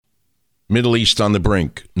Middle East on the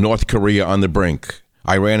brink, North Korea on the brink,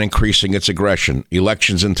 Iran increasing its aggression,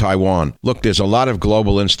 elections in Taiwan. Look, there's a lot of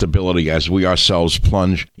global instability as we ourselves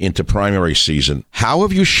plunge into primary season. How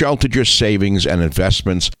have you sheltered your savings and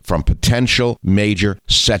investments from potential major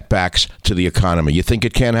setbacks to the economy? You think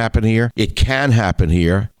it can't happen here? It can happen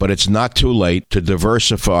here, but it's not too late to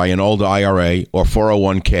diversify an old IRA or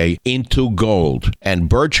 401k into gold. And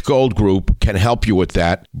Birch Gold Group can help you with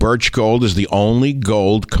that. Birch Gold is the only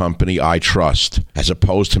gold company I trust. As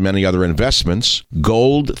opposed to many other investments,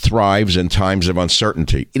 gold thrives in times of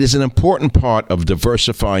uncertainty. It is an important part of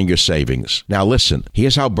diversifying your savings. Now listen,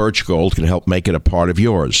 here's how Birch Gold can help make it a part of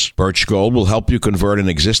yours. Birch Gold will help you convert an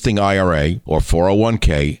existing IRA or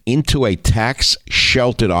 401k into a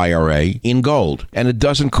tax-sheltered IRA in gold. And it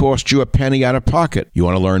doesn't cost you a penny out of pocket. You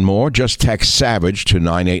want to learn more? Just text SAVAGE to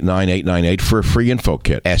 989898 for a free info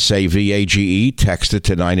kit. SAVAGE, text it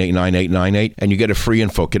to 989898 and you get a free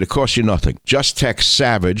info kit. It costs you nothing. Just text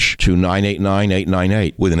SAVAGE to 989898.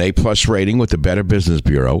 With an A-plus rating with the Better Business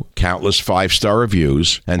Bureau, countless 5-star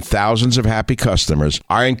reviews, and thousands of happy customers,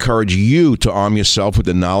 I encourage you to arm yourself with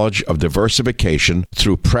the knowledge of diversification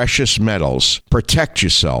through precious metals. Protect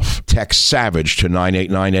yourself. Text SAVAGE to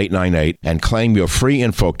 989898 and claim your free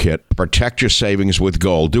info kit. Protect your savings with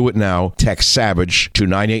gold. Do it now. Text SAVAGE to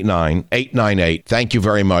 989898. Thank you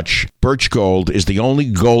very much. Birch Gold is the only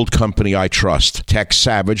gold company I trust. Text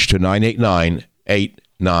SAVAGE to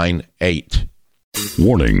 989898.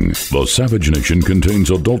 Warning, the Savage Nation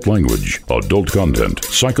contains adult language, adult content,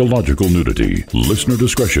 psychological nudity. Listener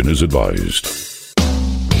discretion is advised.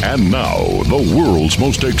 And now, the world's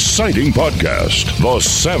most exciting podcast, The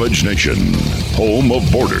Savage Nation, home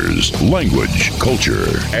of borders, language,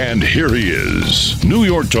 culture. And here he is, New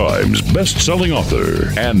York Times best-selling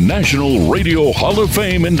author and National Radio Hall of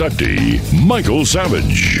Fame inductee, Michael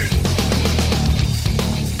Savage.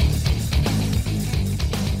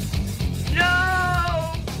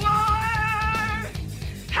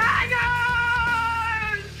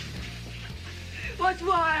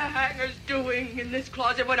 In this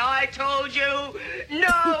closet when I told you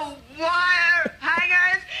no wire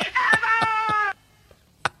hangers ever!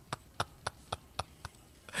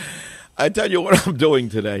 I tell you what I'm doing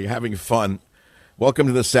today, having fun. Welcome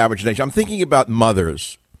to the Savage Nation. I'm thinking about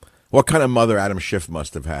mothers. What kind of mother Adam Schiff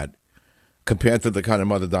must have had compared to the kind of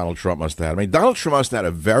mother Donald Trump must have had. I mean, Donald Trump must have had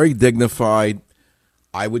a very dignified,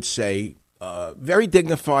 I would say, very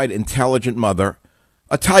dignified, intelligent mother,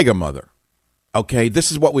 a tiger mother. Okay,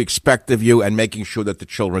 this is what we expect of you, and making sure that the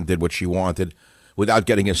children did what she wanted without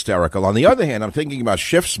getting hysterical. On the other hand, I'm thinking about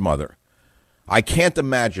Schiff's mother. I can't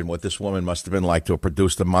imagine what this woman must have been like to have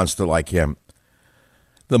produced a monster like him.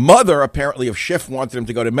 The mother, apparently, of Schiff wanted him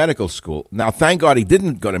to go to medical school. Now, thank God he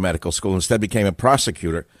didn't go to medical school, instead became a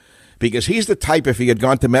prosecutor, because he's the type, if he had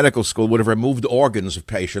gone to medical school, would have removed organs of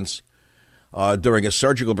patients during a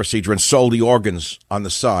surgical procedure and sold the organs on the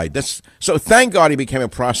side. So thank God he became a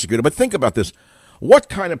prosecutor. But think about this. What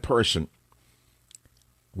kind of person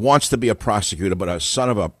wants to be a prosecutor but a son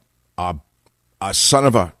of a,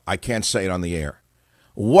 I can't say it on the air.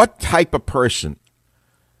 What type of person,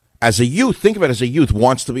 as a youth, think of it as a youth,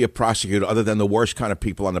 wants to be a prosecutor other than the worst kind of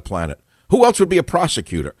people on the planet? Who else would be a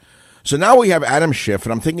prosecutor? So now we have Adam Schiff,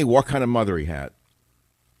 and I'm thinking what kind of mother he had.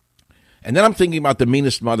 And then I'm thinking about the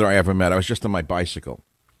meanest mother I ever met. I was just on my bicycle.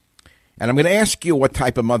 And I'm going to ask you what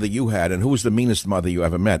type of mother you had and who was the meanest mother you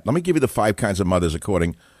ever met. Let me give you the 5 kinds of mothers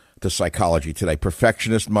according to psychology today.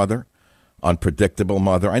 Perfectionist mother, unpredictable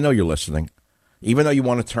mother. I know you're listening. Even though you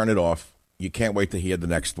want to turn it off, you can't wait to hear the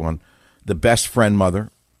next one. The best friend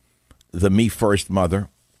mother, the me first mother,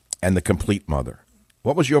 and the complete mother.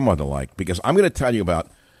 What was your mother like? Because I'm going to tell you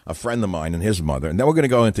about a friend of mine and his mother. And then we're going to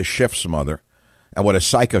go into Schiff's mother. And what a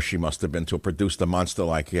psycho she must have been to have produced a monster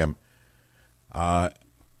like him.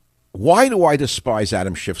 Why do I despise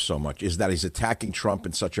Adam Schiff so much? Is that he's attacking Trump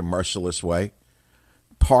in such a merciless way?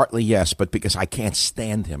 Partly, yes, but because I can't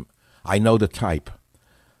stand him. I know the type.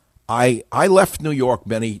 I left New York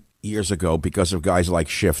many years ago because of guys like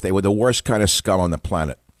Schiff. They were the worst kind of scum on the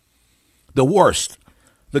planet. The worst.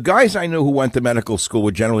 The guys I knew who went to medical school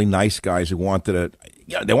were generally nice guys who wanted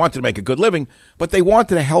they wanted to make a good living, but they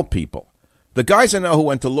wanted to help people. The guys I know who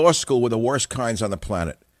went to law school were the worst kinds on the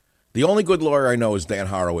planet. The only good lawyer I know is Dan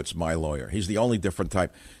Horowitz, my lawyer. He's the only different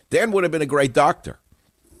type. Dan would have been a great doctor.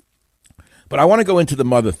 But I want to go into the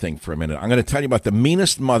mother thing for a minute. I'm going to tell you about the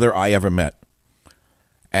meanest mother I ever met.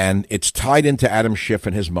 And it's tied into Adam Schiff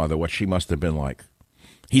and his mother, what she must have been like.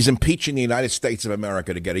 He's impeaching the United States of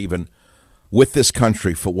America to get even with this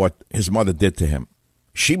country for what his mother did to him.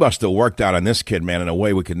 She must have worked out on this kid, man, in a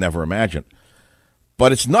way we could never imagine.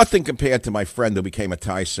 But it's nothing compared to my friend who became a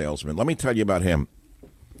tie salesman. Let me tell you about him.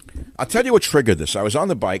 I'll tell you what triggered this. I was on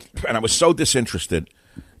the bike, and I was so disinterested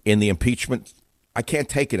in the impeachment. I can't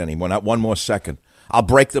take it anymore, not one more second. I'll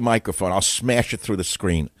break the microphone. I'll smash it through the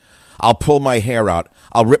screen. I'll pull my hair out.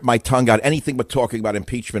 I'll rip my tongue out. Anything but talking about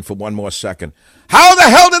impeachment for one more second. How the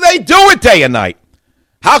hell do they do it day and night?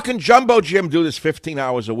 How can Jumbo Jim do this 15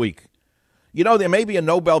 hours a week? You know, there may be a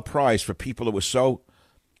Nobel Prize for people who are so...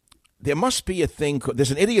 There must be a thing... There's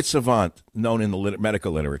an idiot savant known in the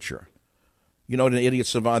medical literature. You know what an idiot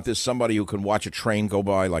savant is? Somebody who can watch a train go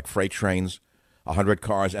by, like freight trains, 100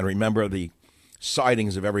 cars, and remember the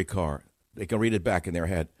sidings of every car. They can read it back in their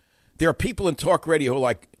head. There are people in talk radio who are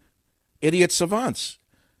like idiot savants.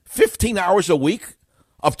 15 hours a week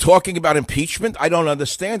of talking about impeachment? I don't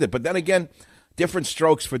understand it. But then again, different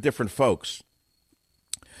strokes for different folks.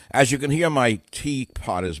 As you can hear, my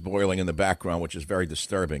teapot is boiling in the background, which is very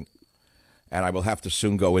disturbing. And I will have to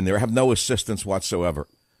soon go in there. I have no assistance whatsoever.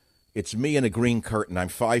 It's me and a green curtain. I'm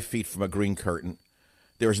 5 feet from a green curtain.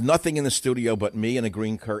 There's nothing in the studio but me and a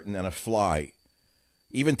green curtain and a fly.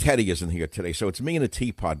 Even Teddy isn't here today, so it's me and a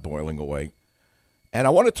teapot boiling away. And I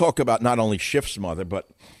want to talk about not only Schiff's mother, but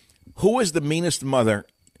who is the meanest mother?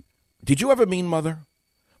 Did you have a mean mother?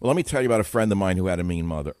 Well, let me tell you about a friend of mine who had a mean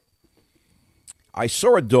mother. I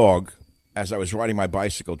saw a dog as I was riding my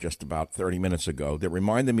bicycle just about 30 minutes ago that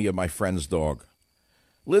reminded me of my friend's dog.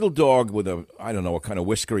 Little dog with a kind of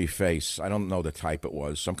whiskery face. I don't know the type it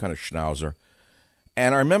was, some kind of schnauzer.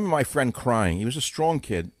 And I remember my friend crying. He was a strong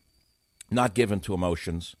kid, not given to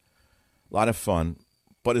emotions, a lot of fun.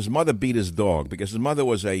 But his mother beat his dog because his mother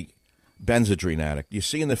was a Benzedrine addict. You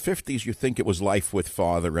see, in the 50s, you think it was life with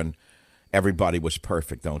father and everybody was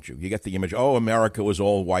perfect, don't you? You get the image, oh, America was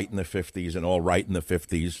all white in the 50s and all right in the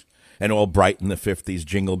 50s and all bright in the 50s,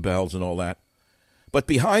 jingle bells and all that. But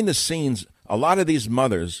behind the scenes, a lot of these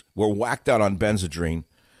mothers were whacked out on Benzedrine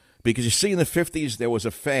because you see, in the 50s, there was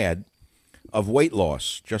a fad of weight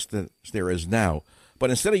loss, just as there is now. But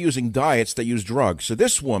instead of using diets, they used drugs. So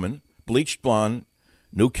this woman, bleached blonde,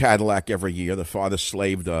 new Cadillac every year. The father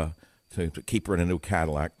slaved to keep her in a new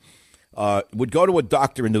Cadillac. Would go to a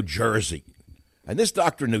doctor in New Jersey. And this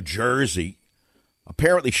doctor in New Jersey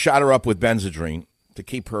apparently shot her up with Benzedrine to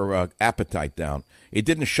keep her appetite down. It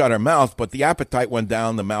didn't shut her mouth, but the appetite went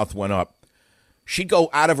down, the mouth went up. She'd go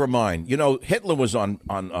out of her mind. You know, Hitler was on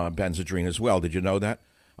Benzedrine as well. Did you know that?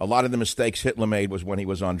 A lot of the mistakes Hitler made was when he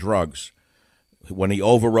was on drugs. When he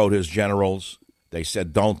overrode his generals, they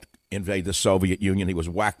said, don't invade the Soviet Union. He was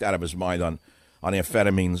whacked out of his mind on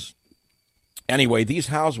amphetamines. Anyway, these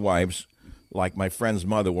housewives, like my friend's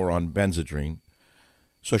mother, were on Benzedrine.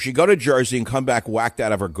 So she'd go to Jersey and come back whacked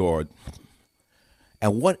out of her gourd.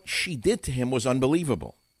 And what she did to him was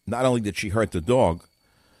unbelievable. Not only did she hurt the dog,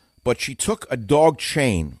 but she took a dog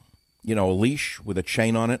chain, you know, a leash with a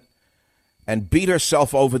chain on it, and beat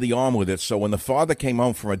herself over the arm with it. So when the father came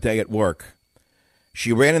home from a day at work,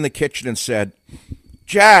 she ran in the kitchen and said,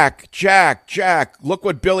 Jack, look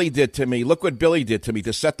what Billy did to me. Look what Billy did to me,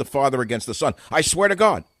 to set the father against the son. I swear to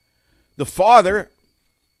God, the father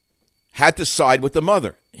had to side with the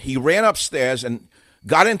mother. He ran upstairs and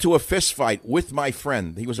got into a fist fight with my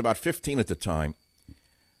friend. He was about 15 at the time.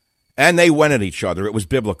 And they went at each other. It was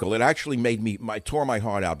biblical. It actually tore my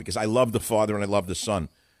heart out because I loved the father and I loved the son.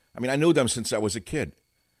 I mean, I knew them since I was a kid.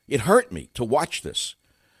 It hurt me to watch this.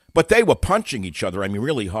 But they were punching each other, I mean,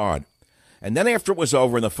 really hard. And then after it was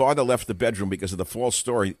over and the father left the bedroom because of the false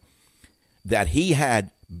story that he had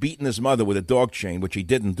beaten his mother with a dog chain, which he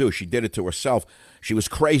didn't do. She did it to herself. She was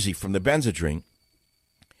crazy from the Benzedrine.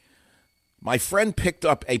 My friend picked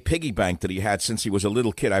up a piggy bank that he had since he was a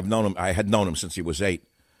little kid. I had known him since he was 8.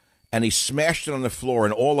 And he smashed it on the floor,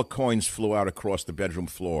 and all the coins flew out across the bedroom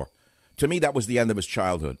floor. To me, that was the end of his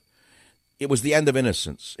childhood. It was the end of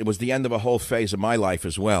innocence. It was the end of a whole phase of my life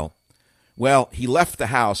as well. Well, he left the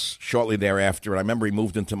house shortly thereafter, and I remember he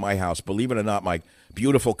moved into my house. Believe it or not, my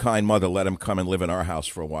beautiful, kind mother let him come and live in our house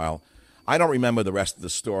for a while. I don't remember the rest of the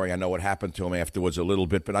story. I know what happened to him afterwards a little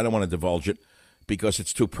bit, but I don't want to divulge it because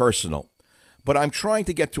it's too personal. But I'm trying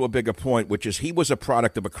to get to a bigger point, which is he was a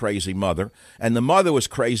product of a crazy mother, and the mother was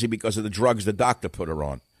crazy because of the drugs the doctor put her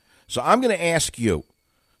on. So I'm going to ask you,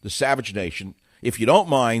 the Savage Nation, if you don't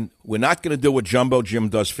mind, we're not going to do what Jumbo Jim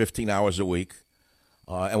does 15 hours a week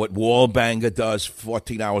and what Wallbanger does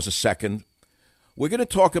 14 hours a second. We're going to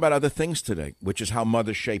talk about other things today, which is how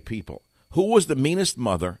mothers shape people. Who was the meanest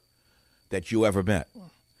mother that you ever met?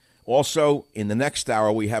 Also, in the next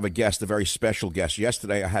hour, we have a guest, a very special guest.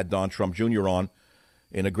 Yesterday, I had Don Trump Jr. on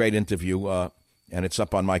in a great interview, and it's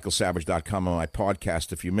up on michaelsavage.com on my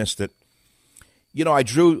podcast if you missed it. I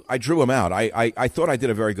drew him out. I thought I did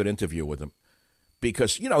a very good interview with him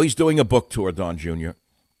because, he's doing a book tour, Don Jr.,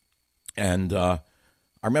 and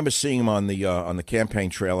I remember seeing him on the campaign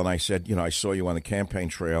trail, and I said, I saw you on the campaign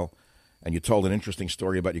trail, and you told an interesting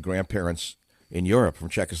story about your grandparents in Europe from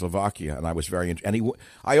Czechoslovakia, and I was very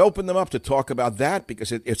I opened them up to talk about that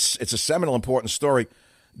because it's a seminal, important story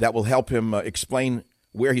that will help him explain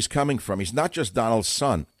where he's coming from. He's not just Donald's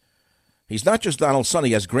son. He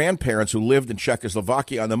has grandparents who lived in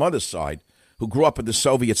Czechoslovakia on the mother's side, who grew up in the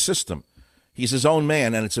Soviet system. He's his own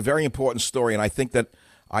man, and it's a very important story, and I think that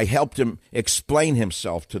I helped him explain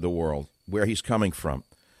himself to the world, where he's coming from.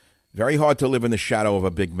 Very hard to live in the shadow of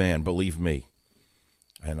a big man, believe me.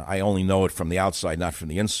 And I only know it from the outside, not from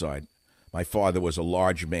the inside. My father was a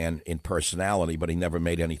large man in personality, but he never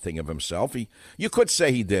made anything of himself. You could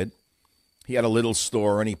say he did. He had a little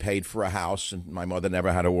store, and he paid for a house, and my mother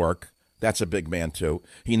never had to work. That's a big man, too.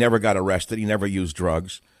 He never got arrested. He never used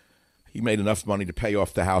drugs. He made enough money to pay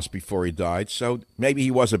off the house before he died. So maybe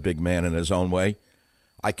he was a big man in his own way.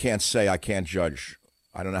 I can't say, I can't judge.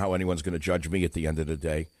 I don't know how anyone's going to judge me at the end of the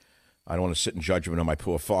day. I don't want to sit in judgment on my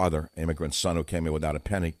poor father, immigrant son who came here without a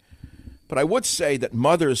penny. But I would say that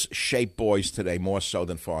mothers shape boys today more so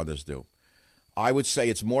than fathers do. I would say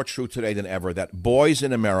it's more true today than ever that boys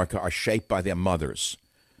in America are shaped by their mothers.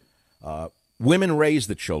 Women raise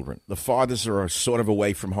the children. The fathers are sort of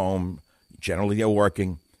away from home. Generally, they're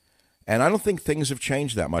working. And I don't think things have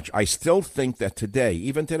changed that much. I still think that today,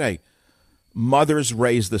 even today, mothers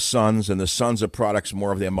raise the sons, and the sons are products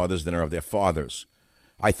more of their mothers than are of their fathers.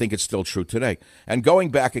 I think it's still true today. And going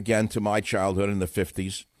back again to my childhood in the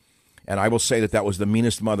 50s, and I will say that was the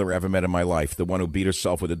meanest mother I ever met in my life, the one who beat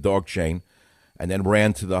herself with a dog chain and then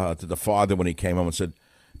ran to the father when he came home and said,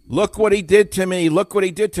 "Look what he did to me. Look what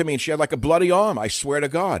he did to me." And she had like a bloody arm. I swear to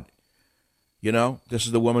God. This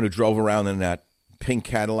is the woman who drove around in that pink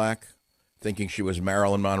Cadillac thinking she was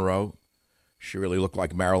Marilyn Monroe. She really looked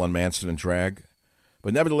like Marilyn Manson in drag.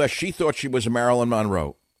 But nevertheless, she thought she was Marilyn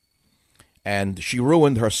Monroe. And she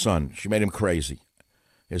ruined her son. She made him crazy.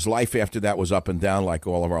 His life after that was up and down like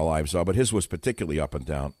all of our lives are, but his was particularly up and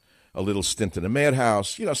down. A little stint in a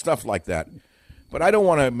madhouse, stuff like that. But I don't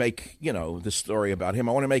want to make, this story about him.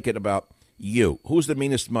 I want to make it about you. Who's the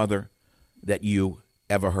meanest mother that you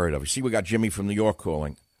ever heard of? You see, we got Jimmy from New York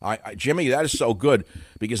calling. Jimmy, that is so good,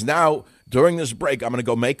 because now, during this break, I'm going to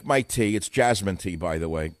go make my tea. It's jasmine tea, by the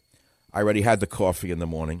way. I already had the coffee in the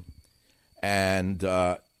morning. And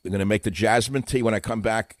we're going to make the jasmine tea when I come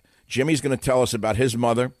back. Jimmy's going to tell us about his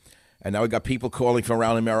mother. And now we got people calling from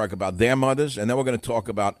around America about their mothers. And then we're going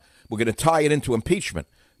to tie it into impeachment,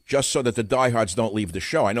 just so that the diehards don't leave the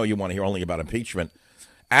show. I know you want to hear only about impeachment.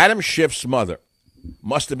 Adam Schiff's mother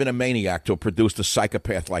must have been a maniac to have produced a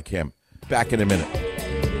psychopath like him. Back in a minute.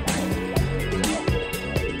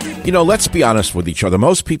 Let's be honest with each other.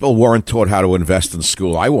 Most people weren't taught how to invest in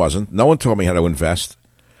school. I wasn't. No one taught me how to invest.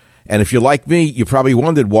 And if you're like me, you probably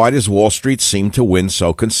wondered, why does Wall Street seem to win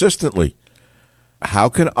so consistently? How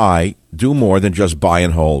can I do more than just buy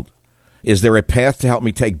and hold? Is there a path to help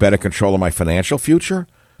me take better control of my financial future?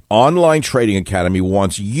 Online Trading Academy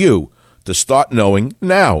wants you to start knowing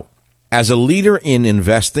now. As a leader in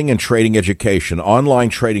investing and trading education, Online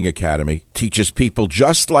Trading Academy teaches people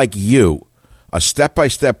just like you a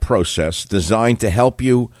step-by-step process designed to help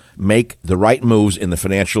you make the right moves in the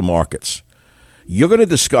financial markets. You're going to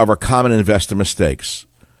discover common investor mistakes.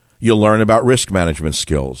 You'll learn about risk management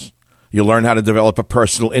skills. You'll learn how to develop a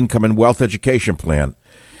personal income and wealth education plan.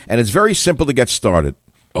 And it's very simple to get started.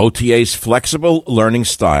 OTA's flexible learning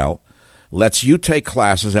style lets you take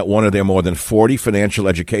classes at one of their more than 40 financial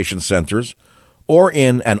education centers or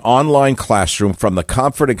in an online classroom from the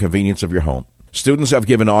comfort and convenience of your home. Students have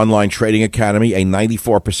given Online Trading Academy a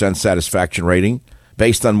 94% satisfaction rating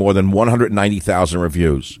based on more than 190,000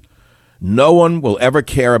 reviews. No one will ever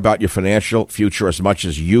care about your financial future as much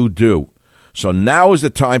as you do. So now is the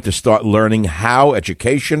time to start learning how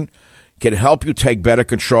education can help you take better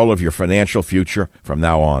control of your financial future from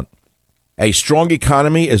now on. A strong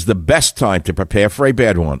economy is the best time to prepare for a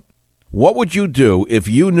bad one. What would you do if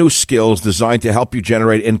you knew skills designed to help you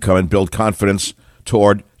generate income and build confidence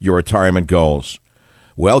toward your retirement goals?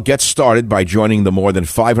 Well, get started by joining the more than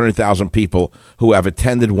 500,000 people who have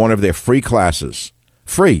attended one of their free classes.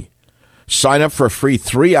 Free. Sign up for a free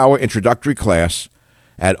 3-hour introductory class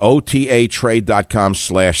at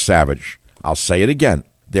otatrade.com/savage. I'll say it again.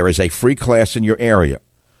 There is a free class in your area.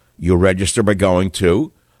 You register by going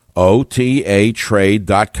to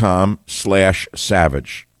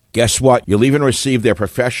otatrade.com/savage. Guess what? You'll even receive their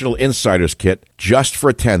professional insiders kit just for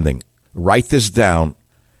attending. Write this down.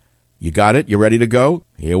 You got it? You ready to go?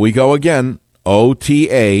 Here we go again.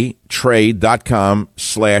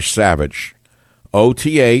 otatrade.com/savage.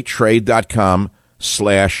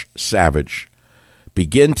 otatrade.com/savage.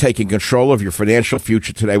 Begin taking control of your financial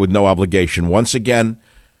future today with no obligation. Once again,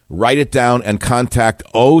 write it down and contact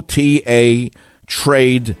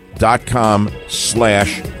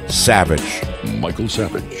otatrade.com/savage. Michael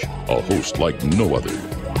Savage, a host like no other.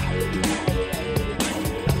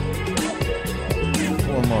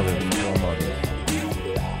 Poor mother.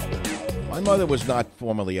 My mother was not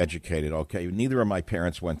formally educated, okay? Neither of my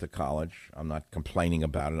parents went to college. I'm not complaining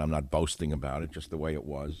about it. I'm not boasting about it, just the way it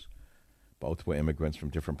was. Both were immigrants from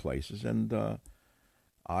different places. And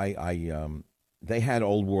they had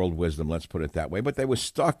old world wisdom, let's put it that way. But they were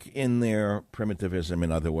stuck in their primitivism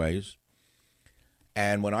in other ways.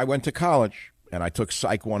 And when I went to college and I took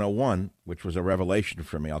Psych 101, which was a revelation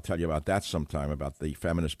for me, I'll tell you about that sometime, about the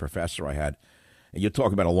feminist professor I had. And you're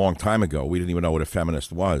talking about a long time ago. We didn't even know what a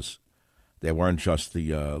feminist was. They weren't just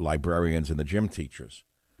the librarians and the gym teachers.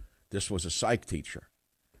 This was a psych teacher.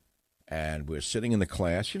 And we were sitting in the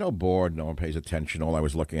class, bored. No one pays attention. All I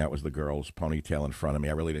was looking at was the girl's ponytail in front of me.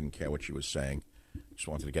 I really didn't care what she was saying. Just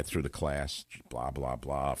wanted to get through the class. Blah, blah,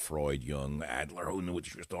 blah. Freud, Jung, Adler. Who knew what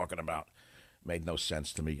she was talking about? Made no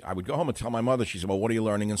sense to me. I would go home and tell my mother. She said, well, what are you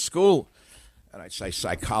learning in school? And I'd say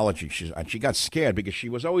psychology. And she got scared because she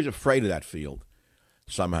was always afraid of that field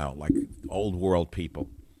somehow, like old world people.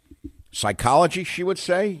 Psychology, she would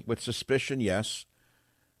say, with suspicion, yes.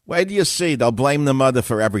 Where do you see? They'll blame the mother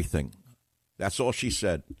for everything. That's all she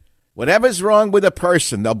said. Whatever's wrong with a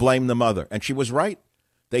person, they'll blame the mother. And she was right.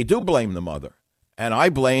 They do blame the mother. And I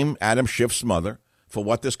blame Adam Schiff's mother for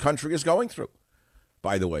what this country is going through.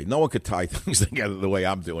 By the way, no one could tie things together the way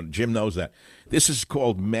I'm doing. Jim knows that. This is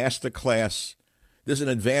called Masterclass. This is an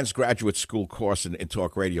advanced graduate school course in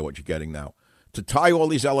talk radio, what you're getting now. To tie all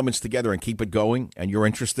these elements together and keep it going, and you're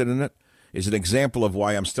interested in it, is an example of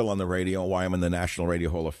why I'm still on the radio and why I'm in the National Radio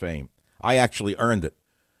Hall of Fame. I actually earned it,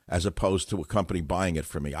 as opposed to a company buying it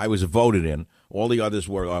for me. I was voted in. All the others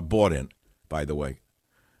were bought in, by the way.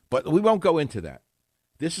 But we won't go into that.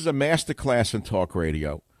 This is a master class in talk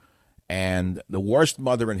radio, and the worst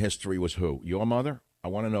mother in history was who? Your mother? I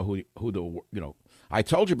want to know who I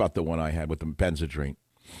told you about the one I had with the Benzedrine,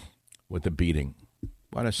 with the beating.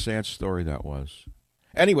 What a sad story that was.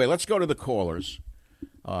 Anyway, let's go to the callers.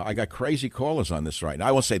 I got crazy callers on this right now.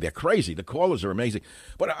 I won't say they're crazy. The callers are amazing.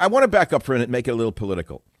 But I want to back up for a minute and make it a little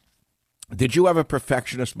political. Did you have a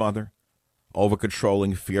perfectionist mother?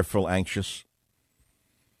 Over-controlling, fearful, anxious?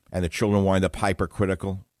 And the children wind up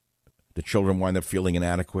hypercritical? The children wind up feeling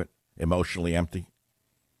inadequate, emotionally empty?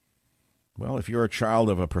 Well, if you're a child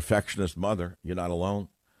of a perfectionist mother, you're not alone.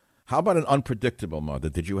 How about an unpredictable mother?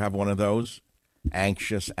 Did you have one of those?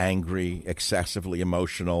 Anxious, angry, excessively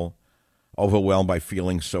emotional, overwhelmed by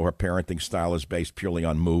feelings, so her parenting style is based purely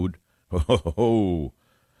on mood.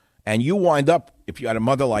 And you wind up, if you had a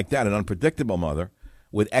mother like that, an unpredictable mother,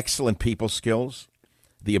 with excellent people skills,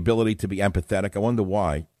 the ability to be empathetic. I wonder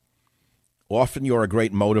why. Often you're a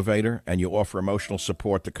great motivator, and you offer emotional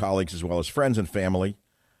support to colleagues as well as friends and family.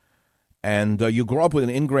 And you grow up with an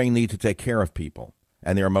ingrained need to take care of people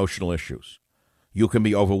and their emotional issues. You can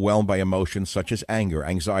be overwhelmed by emotions such as anger,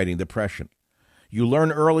 anxiety, and depression. You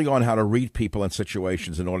learn early on how to read people and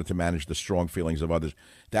situations in order to manage the strong feelings of others.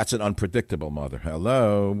 That's an unpredictable mother.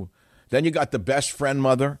 Hello. Then you got the best friend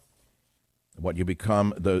mother, what you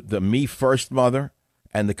become, the me first mother,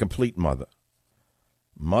 and the complete mother.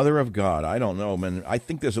 Mother of God. I don't know, man. I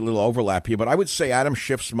think there's a little overlap here, but I would say Adam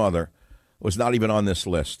Schiff's mother was not even on this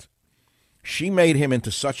list. She made him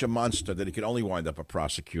into such a monster that he could only wind up a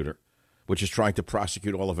prosecutor, which is trying to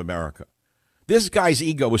prosecute all of America. This guy's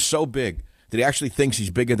ego is so big that he actually thinks he's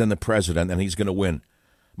bigger than the president and he's going to win.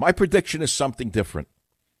 My prediction is something different.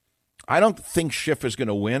 I don't think Schiff is going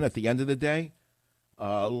to win at the end of the day.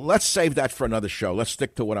 Let's save that for another show. Let's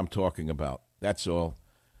stick to what I'm talking about. That's all.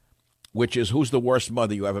 Which is, who's the worst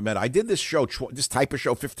mother you ever met? I did this show, this type of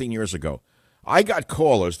show 15 years ago. I got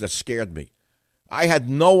callers that scared me. I had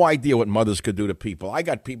no idea what mothers could do to people. I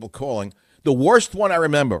got people calling. The worst one I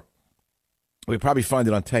remember, we probably find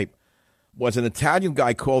it on tape, was an Italian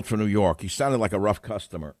guy called from New York. He sounded like a rough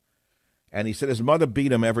customer. And he said his mother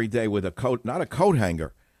beat him every day with a coat, not a coat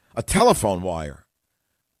hanger, a telephone wire.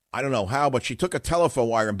 I don't know how, but she took a telephone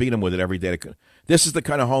wire and beat him with it every day. This is the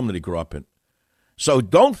kind of home that he grew up in. So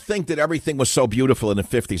don't think that everything was so beautiful in the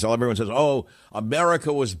 50s. Everyone says, oh,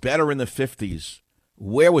 America was better in the 50s.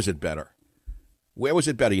 Where was it better? Where was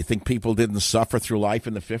it better? You think people didn't suffer through life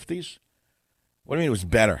in the 50s? What do you mean it was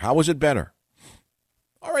better? How was it better?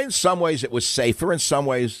 All right, in some ways it was safer. In some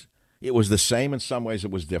ways it was the same. In some ways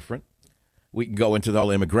it was different. We can go into the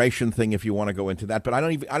whole immigration thing if you want to go into that, but I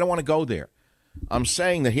don't want to go there. I'm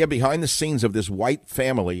saying that here behind the scenes of this white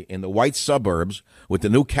family in the white suburbs with the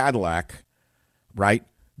new Cadillac, right,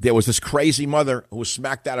 there was this crazy mother who was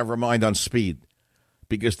smacked out of her mind on speed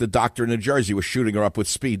because the doctor in New Jersey was shooting her up with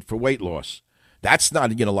speed for weight loss. That's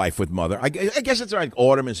not, life with mother. I guess it's like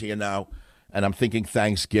autumn is here now, and I'm thinking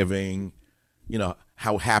Thanksgiving,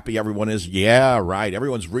 how happy everyone is. Yeah, right.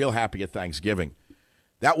 Everyone's real happy at Thanksgiving.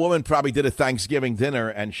 That woman probably did a Thanksgiving dinner,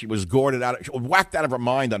 and she was whacked out of her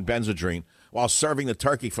mind on Benzedrine while serving the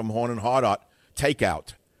turkey from Horn and Hardart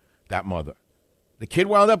takeout, that mother. The kid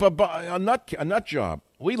wound up a nut job.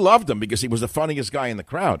 We loved him because he was the funniest guy in the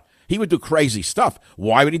crowd. He would do crazy stuff.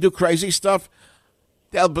 Why would he do crazy stuff?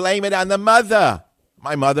 They'll blame it on the mother.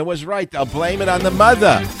 My mother was right. They'll blame it on the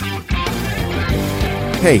mother.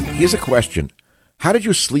 Hey, here's a question. How did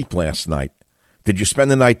you sleep last night? Did you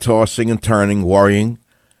spend the night tossing and turning, worrying?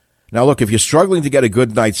 Now, look, if you're struggling to get a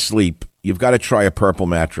good night's sleep, you've got to try a Purple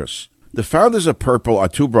mattress. The founders of Purple are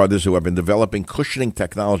two brothers who have been developing cushioning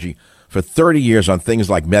technology for 30 years on things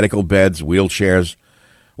like medical beds, wheelchairs.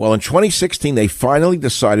 Well, in 2016, they finally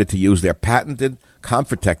decided to use their patented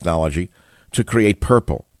comfort technology to create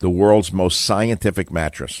Purple, the world's most scientific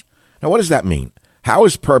mattress. Now, what does that mean? How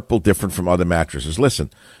is Purple different from other mattresses? Listen,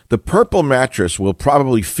 the Purple mattress will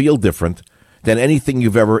probably feel different than anything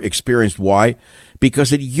you've ever experienced. Why?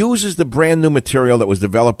 Because it uses the brand new material that was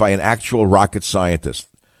developed by an actual rocket scientist.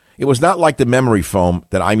 It was not like the memory foam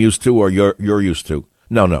that I'm used to or you're used to.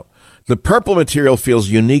 No. The Purple material feels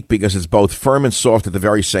unique because it's both firm and soft at the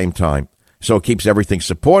very same time. So it keeps everything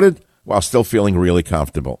supported while still feeling really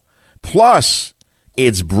comfortable. Plus,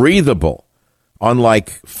 it's breathable.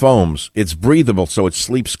 Unlike foams, it's breathable, so it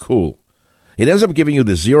sleeps cool. It ends up giving you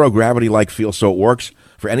the zero gravity-like feel, so it works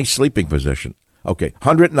for any sleeping position. Okay,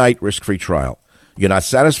 100-night risk-free trial. You're not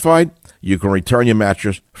satisfied? You can return your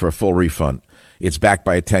mattress for a full refund. It's backed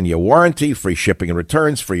by a 10-year warranty, free shipping and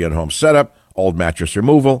returns, free at-home setup, old mattress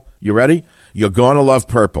removal. You ready? You're going to love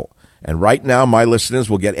Purple. And right now, my listeners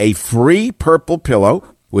will get a free Purple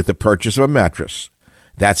pillow with the purchase of a mattress.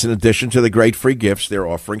 That's in addition to the great free gifts they're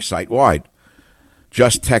offering site-wide.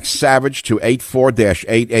 Just text SAVAGE to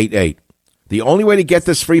 84-888. The only way to get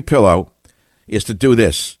this free pillow is to do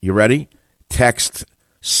this. You ready? Text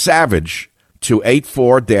SAVAGE to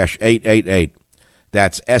 84-888.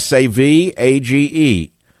 That's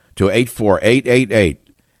SAVAGE to 84888.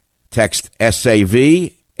 Text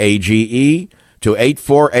SAVAGE to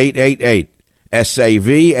 84888.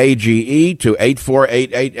 SAVAGE to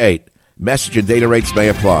 84888. Message and data rates may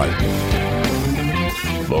apply.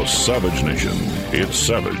 The Savage Nation. It's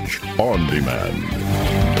Savage on Demand.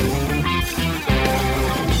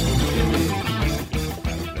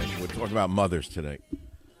 We're talking about mothers today.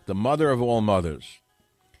 The mother of all mothers.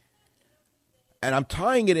 And I'm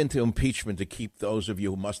tying it into impeachment to keep those of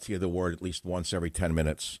you who must hear the word at least once every 10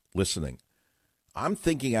 minutes listening. I'm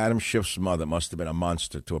thinking Adam Schiff's mother must have been a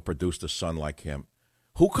monster to have produced a son like him.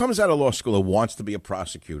 Who comes out of law school who wants to be a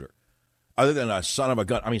prosecutor? Other than a son of a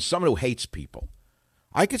gun. I mean, someone who hates people.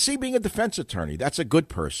 I could see being a defense attorney. That's a good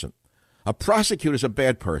person. A prosecutor is a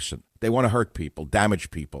bad person. They want to hurt people,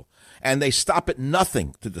 damage people. And they stop at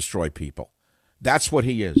nothing to destroy people. That's what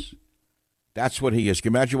he is. That's what he is.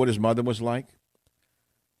 Can you imagine what his mother was like?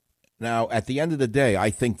 Now, at the end of the day, I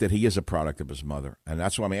think that he is a product of his mother. And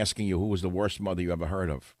that's why I'm asking you, who was the worst mother you ever heard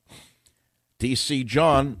of? D.C.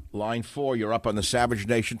 John, line 4, you're up on the Savage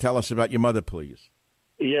Nation. Tell us about your mother, please.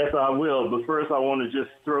 Yes, I will. But first, I want to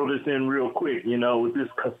just throw this in real quick. With this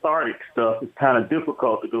cathartic stuff, it's kind of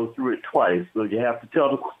difficult to go through it twice. So you have to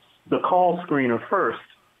tell the call screener first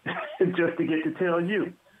just to get to tell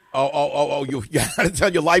you. You got to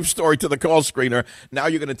tell your life story to the call screener. Now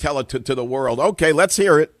you're going to tell it to the world. Okay, let's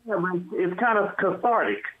hear it. Yeah, it's kind of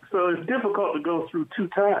cathartic, so it's difficult to go through two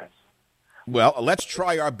times. Well, let's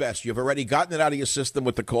try our best. You've already gotten it out of your system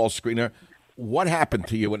with the call screener. What happened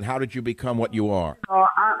to you, and how did you become what you are?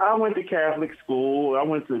 I went to Catholic school. I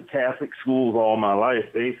went to Catholic schools all my life,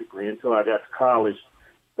 basically, until I got to college.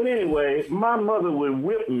 But anyway, my mother would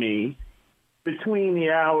whip me between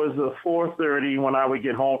the hours of 4:30 when I would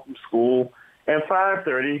get home from school and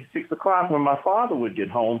 5:30, 6 o'clock when my father would get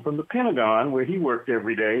home from the Pentagon, where he worked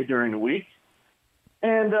every day during the week.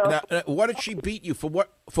 And now, what did she beat you for?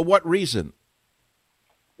 What reason?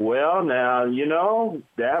 Well, now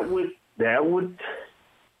that would.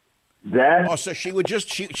 Oh, so she would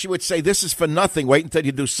she would say, "This is for nothing. Wait until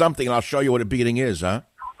you do something, and I'll show you what a beating is," huh?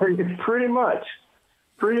 Pretty much,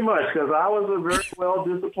 because I was a very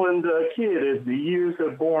well-disciplined kid as the years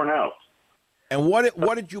have borne out. And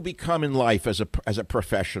what did you become in life as a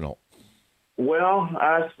professional? Well,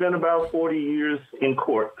 I spent about 40 years in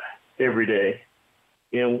court every day.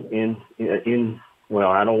 Well,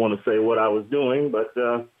 I don't want to say what I was doing, but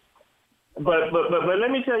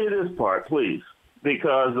let me tell you this part, please,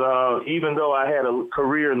 because even though I had a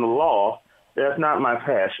career in the law, that's not my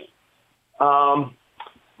passion.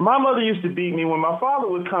 My mother used to beat me. When my father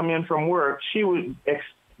would come in from work, she would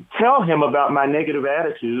tell him about my negative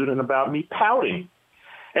attitude and about me pouting.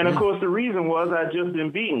 And, of course, the reason was I'd just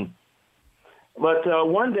been beaten. But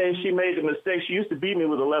one day she made the mistake. She used to beat me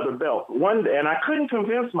with a leather belt. One day, and I couldn't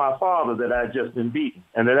convince my father that I'd just been beaten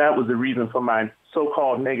and that was the reason for my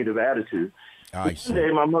so-called negative attitude. One day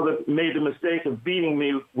my mother made the mistake of beating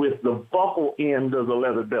me with the buckle end of the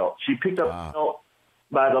leather belt. She picked up the belt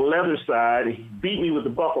by the leather side and beat me with the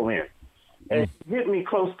buckle end. And hit me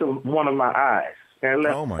close to one of my eyes. And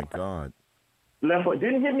oh, my God.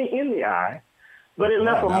 Didn't hit me in the eye, but it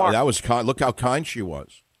left a mark. That was kind. Look how kind she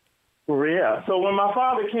was. Yeah. So when my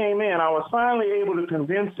father came in, I was finally able to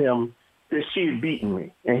convince him that she had beaten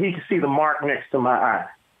me, and he could see the mark next to my eye.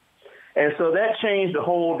 And so that changed the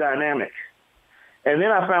whole dynamic. And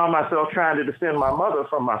then I found myself trying to defend my mother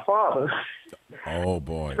from my father. Oh,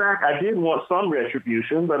 boy. In fact, I did want some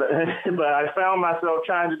retribution, but I found myself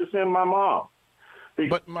trying to defend my mom.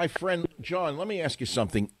 But, my friend, John, let me ask you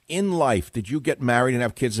something. In life, did you get married and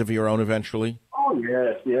have kids of your own eventually? Oh,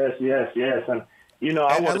 yes. And, you know,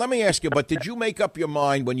 and let me ask you, but did you make up your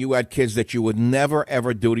mind when you had kids that you would never,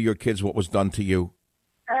 ever do to your kids what was done to you?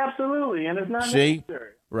 Absolutely, and it's not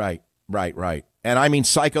necessary. Right. And I mean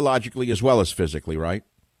psychologically as well as physically, right?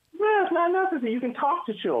 Yeah, it's not necessary. You can talk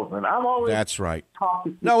to children. I've always That's right. talked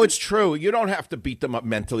to No, it's true. You don't have to beat them up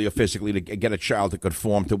mentally or physically to get a child to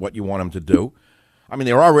conform to what you want them to do. I mean,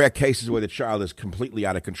 there are rare cases where the child is completely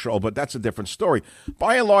out of control, but that's a different story.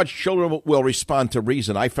 By and large, children will respond to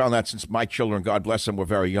reason. I found that since my children, God bless them, were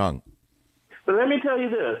very young. But let me tell you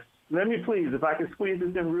this. Let me please, if I can squeeze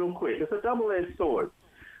this in real quick. It's a double-edged sword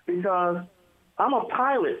because I'm a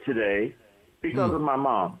pilot today because of my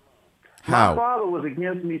mom. How? My father was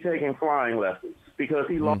against me taking flying lessons because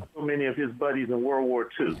he lost so many of his buddies in World War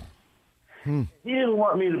II. He didn't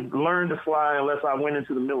want me to learn to fly unless I went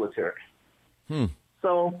into the military.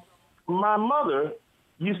 So my mother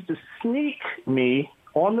used to sneak me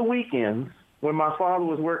on the weekends when my father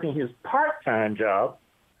was working his part-time job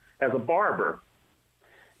as a barber.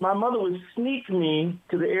 My mother would sneak me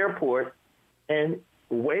to the airport and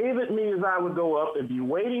wave at me as I would go up and be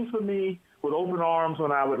waiting for me with open arms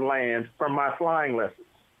when I would land from my flying lessons.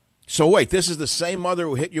 So wait, this is the same mother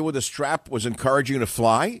who hit you with a strap was encouraging you to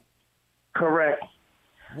fly? Correct.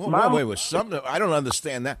 Wait, something I don't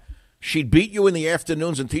understand that. She'd beat you in the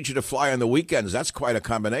afternoons and teach you to fly on the weekends. That's quite a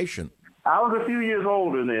combination. I was a few years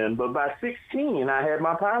older then, but by 16, I had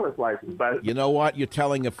my pilot's license. You know what? You're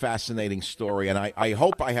telling a fascinating story, and I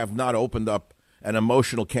hope I have not opened up an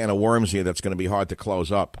emotional can of worms here that's going to be hard to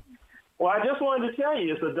close up. Well, I just wanted to tell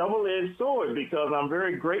you it's a double-edged sword because I'm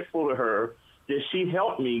very grateful to her that she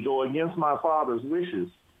helped me go against my father's wishes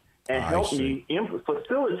and helped me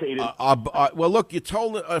facilitate it. Well, look, you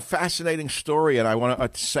told a fascinating story, and I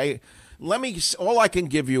want to say, all I can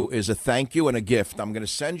give you is a thank you and a gift. I'm going to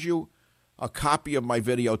send you a copy of my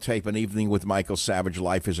videotape, An Evening with Michael Savage,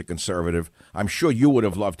 Life as a Conservative. I'm sure you would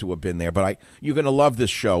have loved to have been there, but you're going to love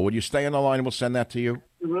this show. Would you stay on the line and we'll send that to you?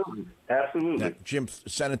 Absolutely. Now, Jim,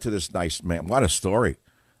 send it to this nice man. What a story.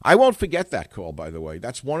 I won't forget that call, by the way.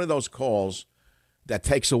 That's one of those calls that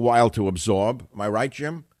takes a while to absorb. Am I right,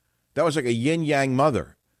 Jim? That was like a yin-yang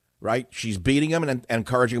mother, right? She's beating him and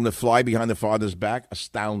encouraging him to fly behind the father's back.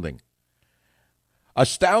 Astounding.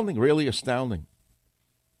 Astounding, really astounding.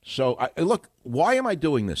 So, look, why am I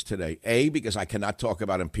doing this today? A, because I cannot talk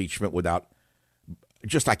about impeachment without,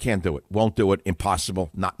 I can't do it. Won't do it. Impossible.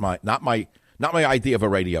 Not my idea of a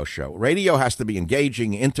radio show. Radio has to be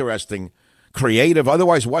engaging, interesting, creative.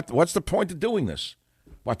 Otherwise, what's the point of doing this?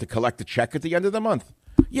 What, to collect a check at the end of the month?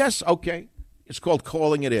 Yes, okay. It's called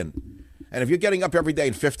calling it in. And if you're getting up every day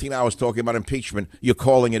in 15 hours talking about impeachment, you're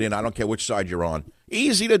calling it in. I don't care which side you're on.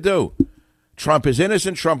 Easy to do. Trump is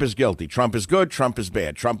innocent. Trump is guilty. Trump is good. Trump is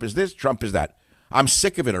bad. Trump is this. Trump is that. I'm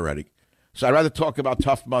sick of it already. So I'd rather talk about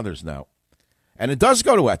tough mothers now. And it does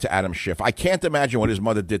go to Adam Schiff. I can't imagine what his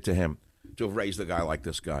mother did to him to have raised a guy like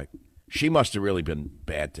this guy. She must have really been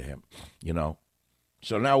bad to him, you know.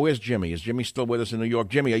 So now where's Jimmy? Is Jimmy still with us in New York?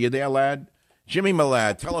 Jimmy, are you there, lad? Jimmy, my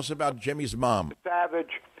lad, tell us about Jimmy's mom.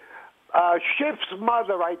 Savage. Schiff's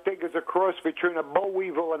mother, I think, is a cross between a boll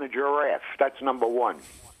weevil and a giraffe. That's number one.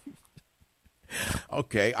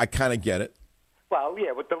 Okay, I kind of get it. Well,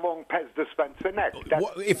 yeah, with the long Pez dispenser neck.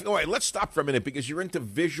 All right, let's stop for a minute because you're into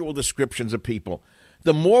visual descriptions of people.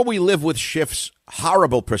 the more we live with Schiff's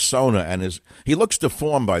horrible persona and he looks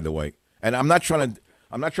deformed, by the way. And I'm not trying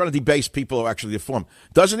to debase people who are actually deformed.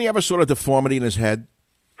 Doesn't he have a sort of deformity in his head?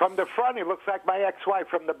 From the front, he looks like my ex-wife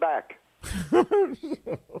from the back.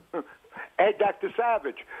 Hey, Dr.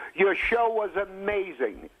 Savage, your show was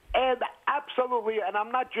amazing. And absolutely, and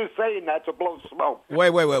I'm not just saying that to blow smoke. Wait.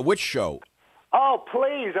 Which show? Oh,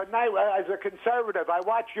 please. As a conservative, I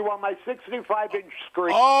watched you on my 65-inch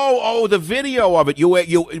screen. Oh, the video of it.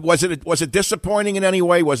 Was it disappointing in any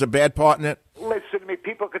way? Was a bad part in it? Listen to me.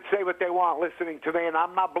 People could say what they want listening to me, and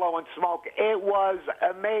I'm not blowing smoke. It was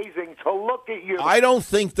amazing to look at you. I don't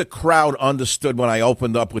think the crowd understood when I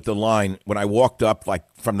opened up with the line, when I walked up, like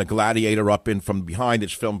from the Gladiator up in from behind.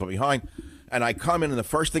 It's filmed from behind. And I come in, and the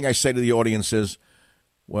first thing I say to the audience is,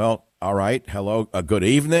 well, all right, hello, good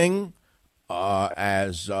evening.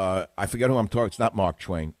 I forget who I'm talking. It's not Mark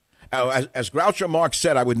Twain. As Groucho Marx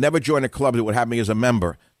said, I would never join a club that would have me as a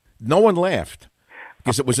member. No one laughed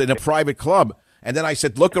because it was in a private club. And then I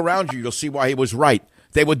said, look around you. You'll see why he was right.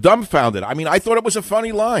 They were dumbfounded. I mean, I thought it was a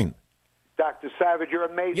funny line. Dr. Savage, you're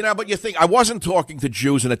amazing. You know, but you think, I wasn't talking to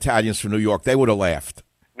Jews and Italians from New York. They would have laughed.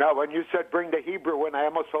 No, when you said bring the Hebrew in, I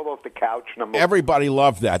almost fell off the couch. Everybody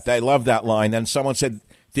loved that. They loved that line. Then someone said,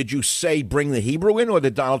 did you say bring the Hebrew in, or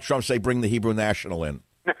did Donald Trump say bring the Hebrew National in?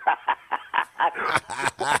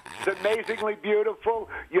 It's amazingly beautiful.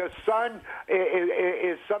 Your son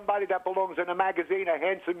is somebody that belongs in a magazine, a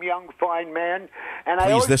handsome, young, fine man. And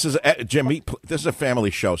Please, this is Jimmy. This is a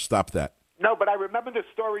family show. Stop that. No, but I remember the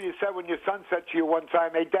story you said when your son said to you one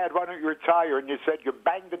time, hey, Dad, why don't you retire? And you said you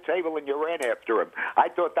banged the table and you ran after him. I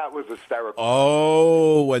thought that was hysterical.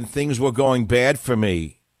 Oh, when things were going bad for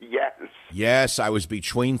me. Yes. Yes, I was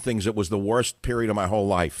between things. It was the worst period of my whole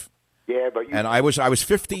life. Yeah, but and I was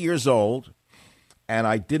 50 years old, and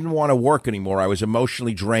I didn't want to work anymore. I was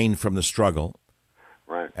emotionally drained from the struggle.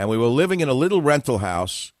 Right. And we were living in a little rental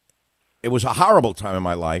house. It was a horrible time in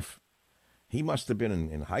my life. He must have been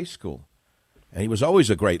in high school. And he was always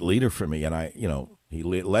a great leader for me, and he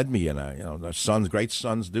led me. And the great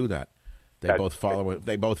sons do that. They both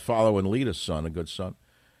follow and lead a son, a good son.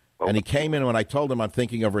 Oh. And he came in when I told him I'm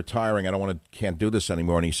thinking of retiring. Can't do this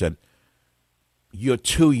anymore. And he said, "You're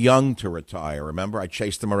too young to retire." Remember, I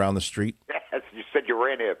chased him around the street. Yes, you said you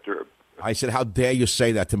ran after him. I said, "How dare you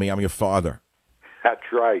say that to me? I'm your father."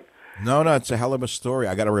 That's right. No, it's a hell of a story.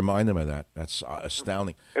 I got to remind him of that. That's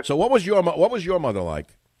astounding. So, what was your mother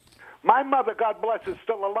like? My mother, God bless, is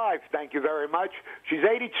still alive. Thank you very much. She's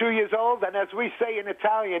 82 years old, and as we say in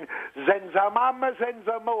Italian, senza mamma,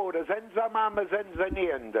 senza amore, senza mamma, senza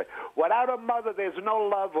niente. Without a mother, there's no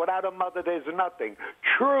love. Without a mother, there's nothing.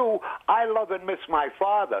 True, I love and miss my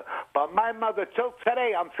father, but my mother, till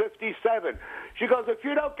today, I'm 57. She goes, if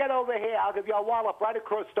you don't get over here, I'll give you a wallop right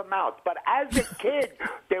across the mouth. But as a kid,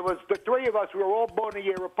 there was the three of us. We were all born a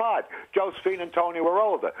year apart. Josephine and Tony were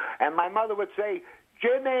older. And my mother would say,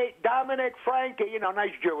 Jimmy, Dominic, Frankie, nice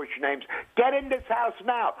Jewish names, get in this house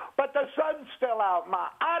now. But the sun's still out, Ma.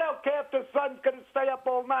 I don't care if the sun's going to stay up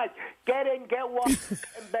all night. Get in, get warm,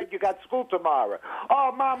 in bed. You got school tomorrow.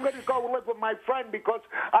 Oh, Ma, I'm going to go live with my friend because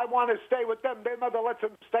I want to stay with them. Their mother lets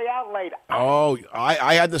them stay out late. Oh,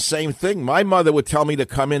 I had the same thing. My mother would tell me to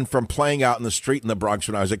come in from playing out in the street in the Bronx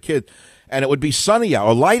when I was a kid, and it would be sunny out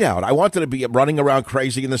or light out. I wanted to be running around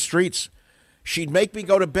crazy in the streets. She'd make me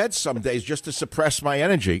go to bed some days just to suppress my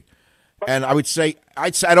energy. And I'd say,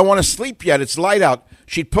 I don't want to sleep yet. It's light out.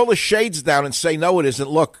 She'd pull the shades down and say, no, it isn't.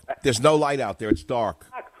 Look, there's no light out there. It's dark.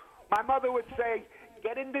 My mother would say,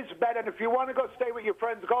 get in this bed, and if you want to go stay with your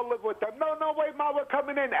friends, go live with them. No, wait, Ma, we're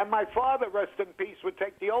coming in. And my father, rest in peace, would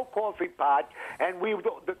take the old coffee pot, and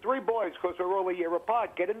the three boys, because we're all a year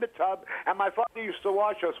apart, get in the tub, and my father used to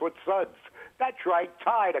wash us with suds. That's right,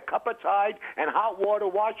 Tide, a cup of Tide and hot water,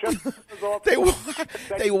 wash us off.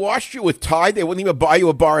 They washed you with Tide? They wouldn't even buy you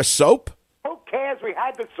a bar of soap? Who cares? We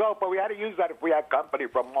had the soap, but we had to use that if we had company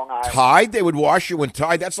from Long Island. Tide? They would wash you in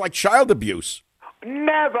Tide? That's like child abuse.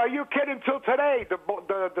 Never. Are you kidding? Till today,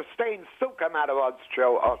 the stains still come out of our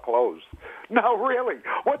clothes. No, really.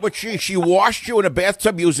 But she washed you in a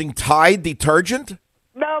bathtub using Tide detergent?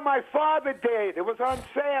 No, my father did. It was on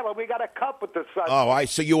sale, and we got a cup with the sun. Oh,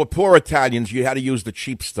 so you were poor Italians. You had to use the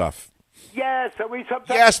cheap stuff. Yes, and we sometimes...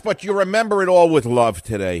 Yes, but you remember it all with love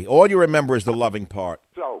today. All you remember is the loving part.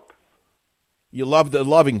 Soap. You love the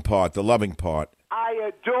loving part,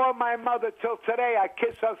 I adore my mother till today. I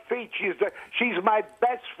kiss her feet. She's my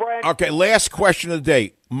best friend. Okay, last question of the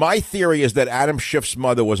day. My theory is that Adam Schiff's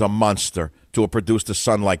mother was a monster to have produced a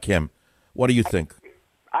son like him. What do you think?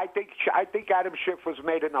 I think Adam Schiff was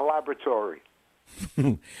made in a laboratory.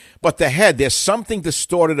 But the head, there's something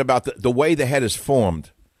distorted about the way the head is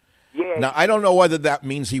formed. Yeah. Now, I don't know whether that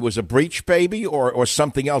means he was a breech baby or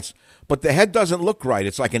something else, but the head doesn't look right.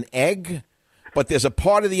 It's like an egg, but there's a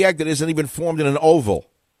part of the egg that isn't even formed in an oval.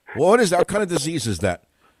 What is that? What kind of disease is that?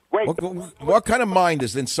 Wait. What kind of mind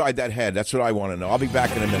is inside that head? That's what I want to know. I'll be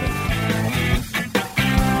back in a minute.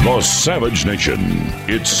 The Savage Nation.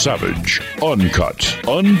 It's savage, uncut,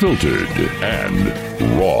 unfiltered, and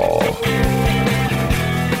raw.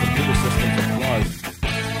 Computer systems apply.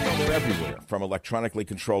 They're everywhere, from electronically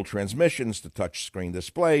controlled transmissions to touch-screen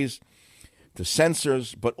displays to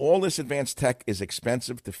sensors. But all this advanced tech is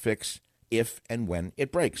expensive to fix if and when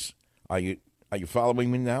it breaks. Are you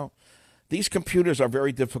following me now? These computers are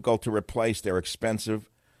very difficult to replace. They're expensive.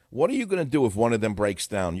 What are you going to do if one of them breaks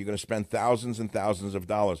down? You're going to spend thousands and thousands of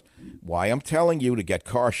dollars. Why I'm telling you to get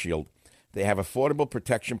CarShield. They have affordable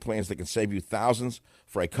protection plans that can save you thousands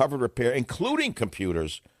for a covered repair, including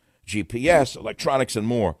computers, GPS, electronics, and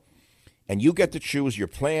more. And you get to choose your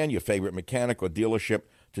plan, your favorite mechanic or dealership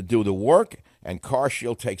to do the work, and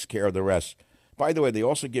CarShield takes care of the rest. By the way, they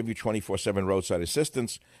also give you 24/7 roadside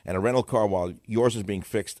assistance and a rental car while yours is being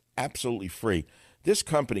fixed absolutely free. This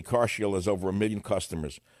company, CarShield, has over 1 million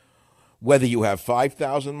customers. Whether you have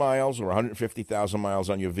 5,000 miles or 150,000 miles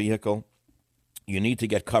on your vehicle, you need to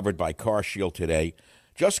get covered by CarShield today.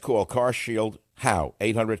 Just call CarShield. How?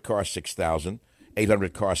 800-CAR-6000,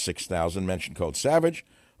 800-CAR-6000. Mention code SAVAGE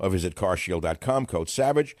or visit carshield.com, code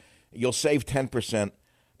SAVAGE. You'll save 10%.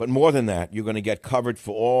 But more than that, you're going to get covered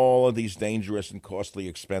for all of these dangerous and costly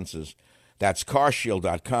expenses. That's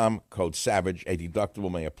carshield.com, code SAVAGE. A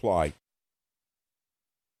deductible may apply.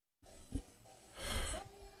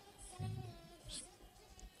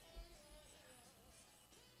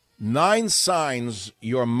 Nine signs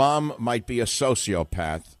your mom might be a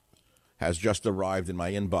sociopath has just arrived in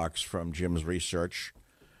my inbox from Jim's research.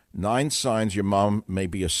 9 signs your mom may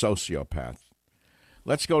be a sociopath.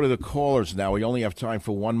 Let's go to the callers now. We only have time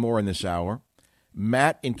for one more in this hour.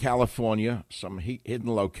 Matt in California, some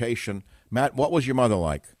hidden location. Matt, what was your mother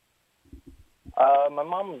like? My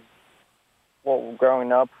mom, well,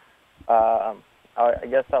 growing up, I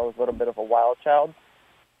guess I was a little bit of a wild child.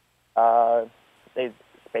 They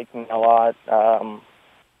spanked me a lot.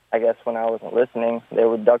 I guess when I wasn't listening, they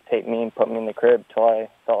would duct tape me and put me in the crib till I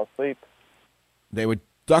fell asleep. They would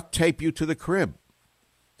duct tape you to the crib.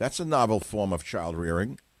 That's a novel form of child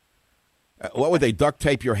rearing. What would they, duct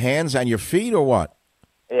tape your hands and your feet or what?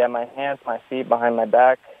 Yeah, my hands, my feet, behind my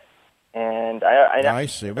back. And I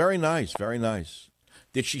see. Very nice, very nice.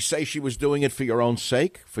 Did she say she was doing it for your own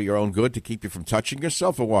sake, for your own good, to keep you from touching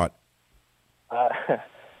yourself or what?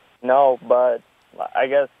 No, but I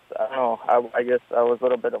guess, I don't know, I guess I was a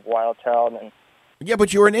little bit of a wild child. And yeah,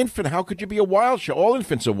 but you're an infant. How could you be a wild child? All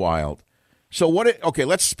infants are wild. So okay,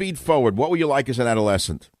 let's speed forward. What were you like as an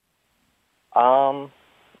adolescent? I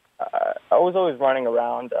was always running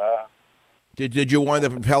around. Did you wind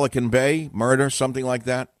up in Pelican Bay, murder, something like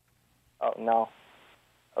that? Oh, no.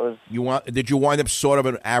 Did you wind up sort of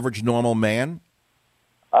an average normal man?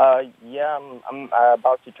 Yeah, I'm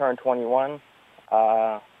about to turn 21.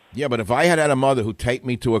 Yeah, but if I had a mother who taped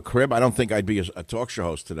me to a crib, I don't think I'd be a talk show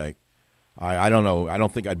host today. I don't know. I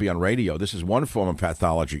don't think I'd be on radio. This is one form of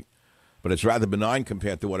pathology, but it's rather benign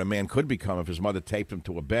compared to what a man could become if his mother taped him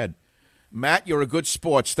to a bed. Matt, you're a good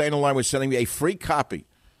sport. Stay in the line. We're sending me a free copy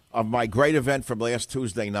of my great event from last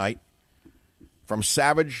Tuesday night from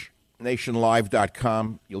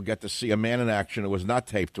SavageNationLive.com. You'll get to see a man in action who was not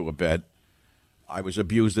taped to a bed. I was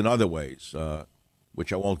abused in other ways,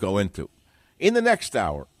 which I won't go into. In the next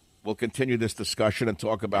hour, we'll continue this discussion and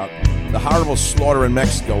talk about the horrible slaughter in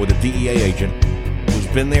Mexico with a DEA agent who's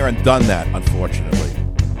been there and done that, unfortunately.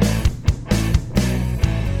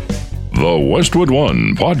 The Westwood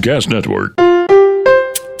One Podcast Network.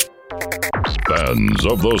 Fans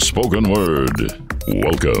of the spoken word,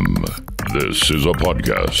 welcome. This is a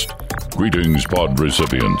podcast. Greetings, pod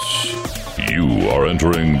recipients. You are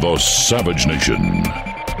entering the Savage Nation.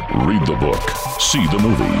 Read the book, see the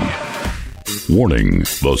movie. Warning,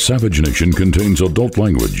 the Savage Nation contains adult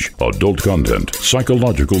language, adult content,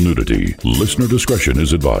 psychological nudity. Listener discretion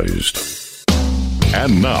is advised.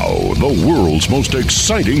 And now, the world's most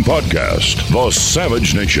exciting podcast, The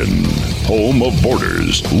Savage Nation. Home of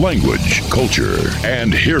borders, language, culture.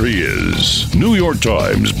 And here he is, New York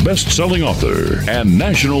Times best-selling author and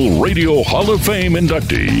National Radio Hall of Fame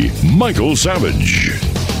inductee, Michael Savage.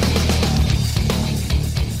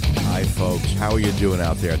 Hi, folks. How are you doing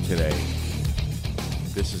out there today?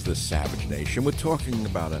 This is The Savage Nation. We're talking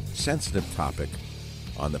about a sensitive topic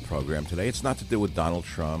on the program today. It's not to do with Donald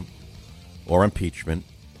Trump or impeachment.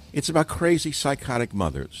 It's about crazy psychotic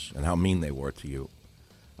mothers and how mean they were to you.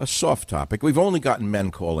 A soft topic. We've only gotten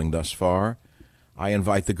men calling thus far. I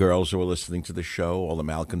invite the girls who are listening to the show, all the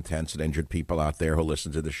malcontents and injured people out there who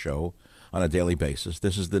listen to the show on a daily basis.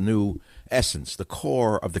 This is the new essence, the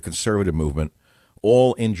core of the conservative movement,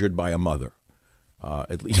 all injured by a mother.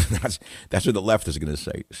 At least that's what the left is going to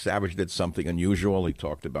say. Savage did something unusual. He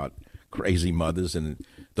talked about crazy mothers, and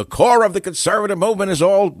the core of the conservative movement is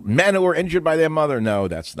all men who are injured by their mother. No,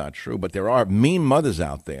 that's not true. But there are mean mothers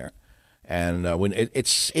out there, and when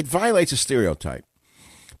it violates a stereotype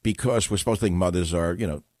because we're supposed to think mothers are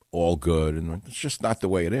all good, and it's just not the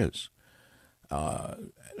way it is.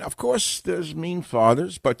 Of course, there's mean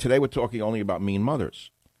fathers, but today we're talking only about mean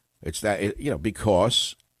mothers. It's that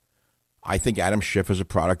because I think Adam Schiff is a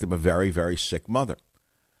product of a very, very sick mother.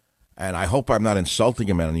 And I hope I'm not insulting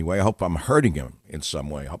him in any way. I hope I'm hurting him in some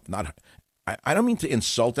way. I don't mean to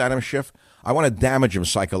insult Adam Schiff. I want to damage him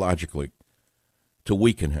psychologically, to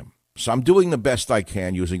weaken him. So I'm doing the best I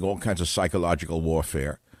can using all kinds of psychological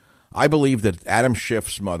warfare. I believe that Adam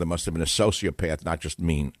Schiff's mother must have been a sociopath, not just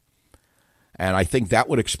mean. And I think that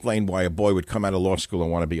would explain why a boy would come out of law school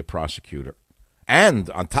and want to be a prosecutor. And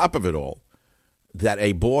on top of it all, that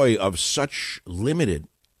a boy of such limited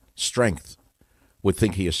strength would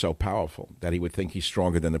think he is so powerful, that he would think he's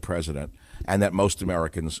stronger than the president, and that most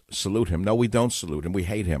Americans salute him. No, we don't salute him. We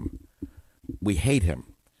hate him. We hate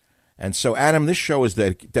him. And so, Adam, this show is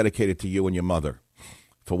dedicated to you and your mother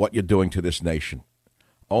for what you're doing to this nation.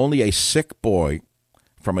 Only a sick boy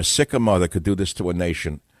from a sicker mother could do this to a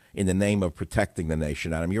nation in the name of protecting the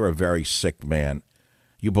nation. Adam, you're a very sick man.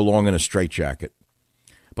 You belong in a straitjacket.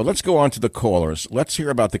 But let's go on to the callers. Let's hear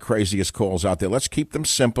about the craziest calls out there. Let's keep them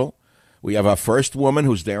simple. We have our first woman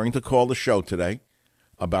who's daring to call the show today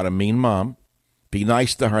about a mean mom. Be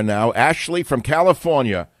nice to her now. Ashley from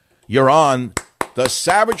California, you're on the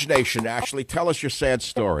Savage Nation. Ashley, tell us your sad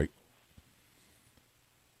story.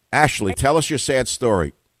 Ashley, tell us your sad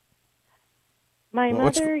story. My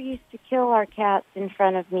mother used to kill our cats in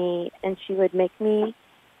front of me, and she would make me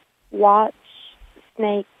watch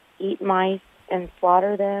snakes eat mice and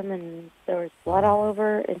slaughter them, and there was blood all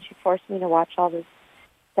over, and she forced me to watch all this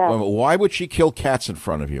stuff. Well, why would she kill cats in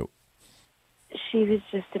front of you? She was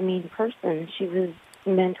just a mean person. She was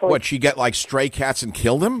meant to... What, she get like stray cats and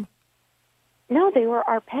kill them? No, they were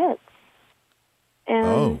our pets.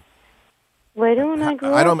 And later when I grew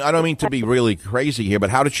up... I don't mean to be really crazy here, but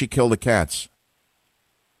how did she kill the cats?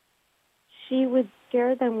 She would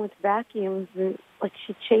scare them with vacuums, and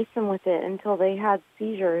she'd chase them with it until they had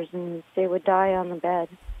seizures, and they would die on the bed.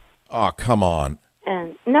 Oh, come on.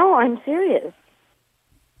 And no, I'm serious.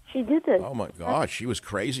 She did this. Oh, my God. She was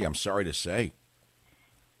crazy, I'm sorry to say.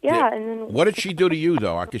 Yeah, and then... What did she do to you,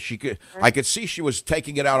 though? I could see she was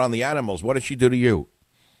taking it out on the animals. What did she do to you?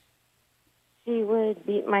 She would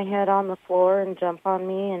beat my head on the floor and jump on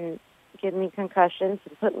me and give me concussions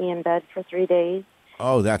and put me in bed for 3 days.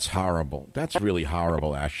 Oh, that's horrible. That's really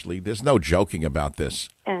horrible, Ashley. There's no joking about this.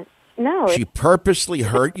 No. She purposely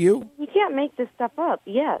hurt you? You can't make this stuff up,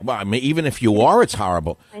 yes. Well, I mean, even if you are, it's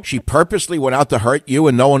horrible. She purposely went out to hurt you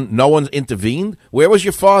and no one intervened? Where was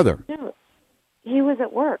your father? No. He was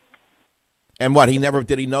at work. And what,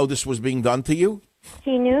 did he know this was being done to you?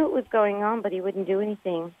 He knew it was going on, but he wouldn't do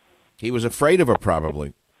anything. He was afraid of her,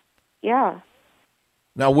 probably. Yeah.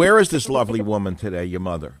 Now, where is this lovely woman today, your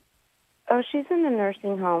mother? Oh, she's in the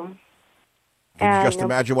nursing home. Can you just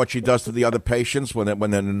imagine what she does to the other patients when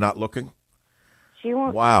they're not looking? She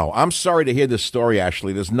won't. Wow. I'm sorry to hear this story,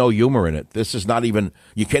 Ashley. There's no humor in it. This is not even,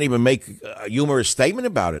 you can't even make a humorous statement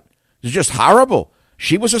about it. It's just horrible.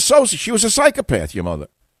 She was a psychopath, your mother.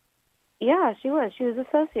 Yeah, she was. She was a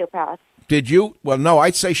sociopath. Did you? Well, no,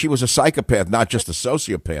 I'd say she was a psychopath, not just a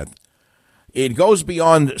sociopath. It goes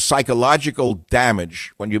beyond psychological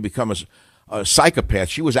damage when you become a psychopath.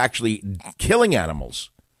 She was actually killing animals.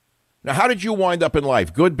 Now, how did you wind up in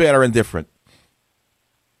life? Good, bad, or indifferent?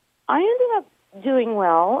 I ended up doing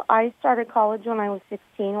well. I started college when I was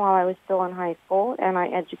 16 while I was still in high school, and I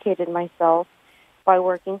educated myself by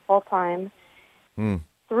working full-time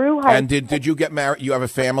through high school. And did you get married? You have a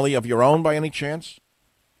family of your own by any chance?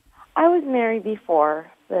 I was married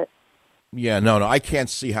before, but... Yeah, no, I can't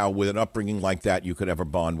see how with an upbringing like that you could ever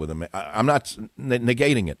bond with them. I'm not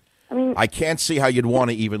negating it. I mean, I can't see how you'd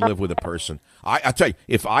want to even live with a person. I tell you,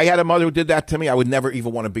 if I had a mother who did that to me, I would never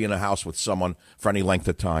even want to be in a house with someone for any length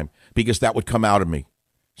of time because that would come out of me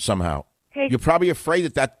somehow. Hey, you're probably afraid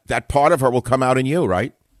that part of her will come out in you,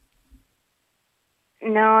 right?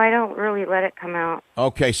 No, I don't really let it come out.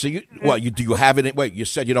 Okay, so do you have it? Wait, you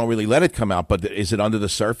said you don't really let it come out, but is it under the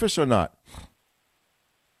surface or not?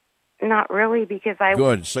 Not really, because I...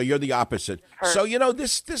 Good. So you're the opposite. So,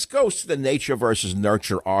 this goes to the nature versus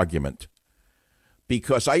nurture argument.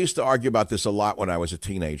 Because I used to argue about this a lot when I was a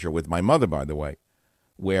teenager with my mother, by the way,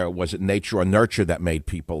 where was it nature or nurture that made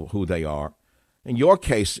people who they are? In your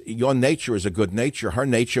case, your nature is a good nature. Her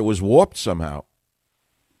nature was warped somehow.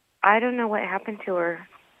 I don't know what happened to her,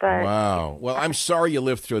 but... Wow. Well, I'm sorry you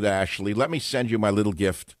lived through that, Ashley. Let me send you my little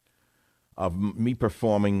gift of me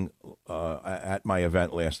performing at my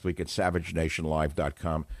event last week at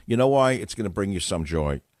SavageNationLive.com. You know why? It's going to bring you some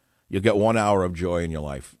joy. You'll get 1 hour of joy in your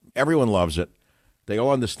life. Everyone loves it. They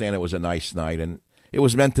all understand it was a nice night, and it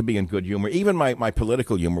was meant to be in good humor. Even my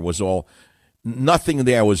political humor was all... Nothing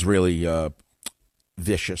there was really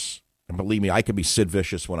vicious. And believe me, I can be Sid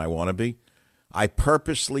Vicious when I want to be. I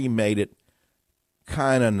purposely made it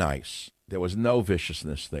kind of nice. There was no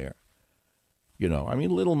viciousness there.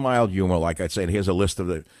 Little mild humor, like I said. Here's a list of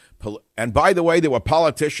the... And by the way, there were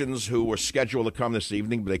politicians who were scheduled to come this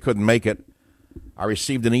evening, but they couldn't make it. I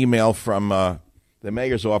received an email from the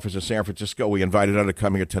mayor's office of San Francisco. We invited her to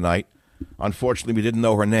come here tonight. Unfortunately, we didn't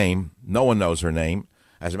know her name. No one knows her name.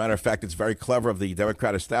 As a matter of fact, it's very clever of the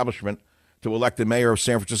Democrat establishment to elect the mayor of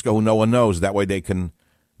San Francisco who no one knows. That way they can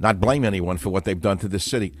not blame anyone for what they've done to this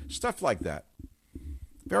city. Stuff like that.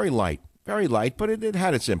 Very light, but it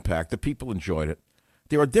had its impact. The people enjoyed it.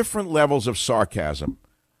 There are different levels of sarcasm.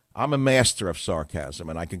 I'm a master of sarcasm,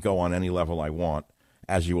 and I can go on any level I want,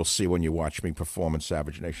 as you will see when you watch me perform at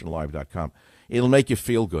SavageNationLive.com. It'll make you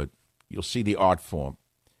feel good. You'll see the art form.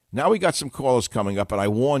 Now we got some callers coming up, and I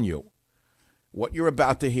warn you, what you're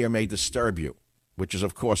about to hear may disturb you, which is,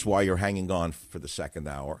 of course, why you're hanging on for the second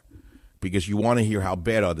hour, because you want to hear how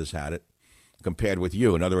bad others had it compared with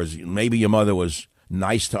you. In other words, maybe your mother was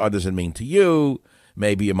nice to others and mean to you.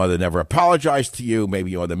 Maybe your mother never apologized to you.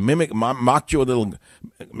 Maybe your mother mocked you a little,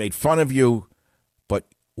 made fun of you. But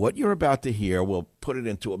what you're about to hear will put it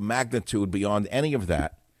into a magnitude beyond any of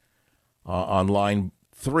that. On line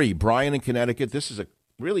 3, Brian in Connecticut. This is a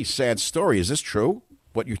really sad story. Is this true,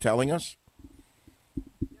 what you're telling us?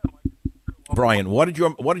 Brian, what did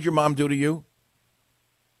your mom do to you?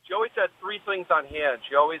 She always had 3 things on hand.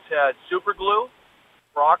 She always had super glue,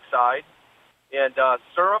 peroxide, and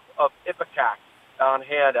syrup of ipecac on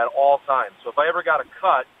hand at all times. So if I ever got a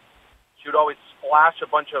cut, she would always splash a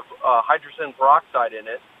bunch of hydrogen peroxide in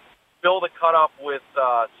it, fill the cut up with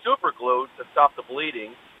super glue to stop the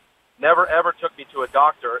bleeding. Never, ever took me to a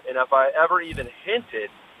doctor. And if I ever even hinted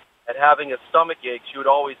at having a stomach ache, she would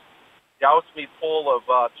always douse me full of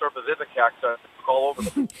syrup of ipecac so I could all over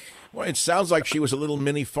them. Well, it sounds like she was a little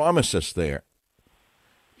mini pharmacist there.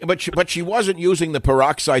 But she wasn't using the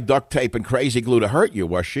peroxide, duct tape, and crazy glue to hurt you,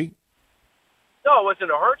 was she? No, it wasn't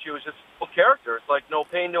to hurt you. It was just full character. It's like no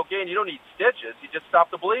pain, no gain. You don't need stitches. You just stop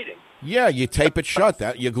the bleeding. Yeah, you tape it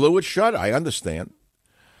shut. You glue it shut. I understand.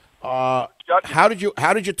 How did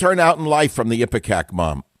you turn out in life from the ipecac,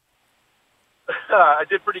 Mom? I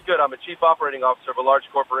did pretty good. I'm a chief operating officer of a large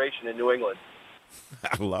corporation in New England.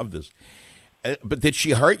 I love this. But did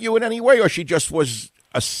she hurt you in any way, or she just was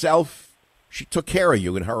she took care of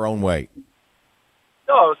you in her own way?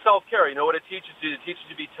 No, it was self-care. You know what it teaches you? It teaches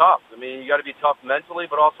you to be tough. I mean, you got to be tough mentally,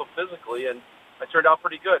 but also physically, and I turned out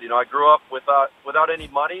pretty good. I grew up without any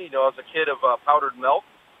money. I was a kid of powdered milk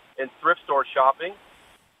and thrift store shopping,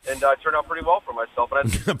 and I turned out pretty well for myself.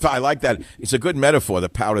 And I like that. It's a good metaphor, the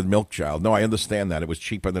powdered milk child. No, I understand that. It was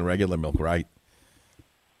cheaper than regular milk, right?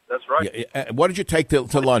 That's right. Yeah. What did you take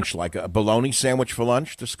to lunch, like a bologna sandwich for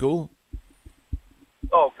lunch to school?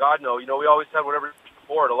 Oh, God, no. We always had whatever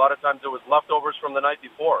before it. A lot of times it was leftovers from the night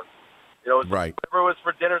before. Right. Whatever was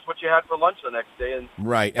for dinner is what you had for lunch the next day. And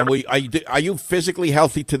right. And are you physically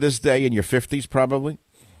healthy to this day in your 50s probably?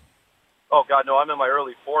 Oh, God, no. I'm in my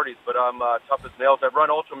early 40s, but I'm tough as nails. I've run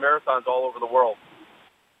ultra marathons all over the world.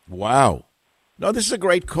 Wow. No, this is a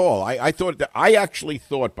great call. I actually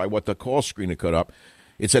thought by what the call screener put up,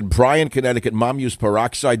 it said Brian, Connecticut, mom used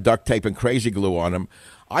peroxide, duct tape, and crazy glue on him.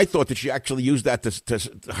 I thought that she actually used that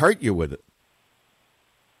to hurt you with it.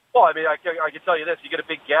 Well, I mean, I can tell you this. You get a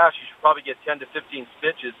big gash, you should probably get 10 to 15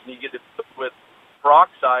 stitches, and you get it with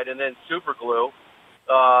peroxide and then super glue.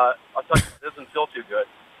 I'll tell you, it doesn't feel too good.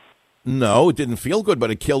 No, it didn't feel good,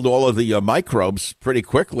 but it killed all of the microbes pretty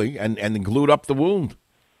quickly and glued up the wound.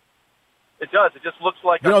 It does. It just looks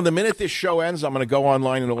like... the minute this show ends, I'm going to go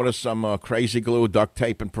online and order some crazy glue, duct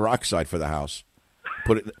tape, and peroxide for the house.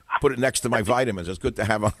 Put it next to my vitamins. It's good to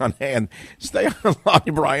have on hand. Stay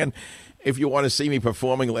online, Brian, if you want to see me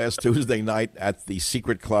performing last Tuesday night at the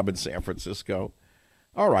Secret Club in San Francisco.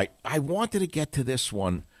 All right. I wanted to get to this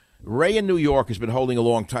one. Ray in New York has been holding a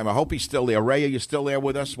long time. I hope he's still there. Ray, are you still there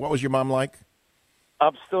with us? What was your mom like?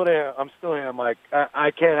 I'm still there. Mike.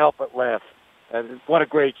 I can't help but laugh. And what a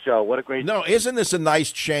great show. What a great No, isn't this a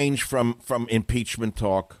nice change from impeachment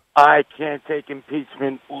talk? I can't take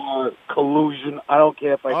impeachment or collusion. I don't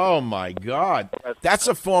care if I... Oh, my God. That's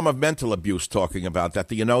a form of mental abuse talking about that.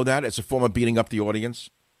 Do you know that? It's a form of beating up the audience?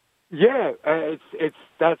 Yeah,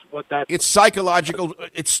 It's psychological.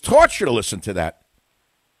 It's torture to listen to that.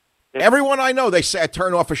 Everyone I know, they say I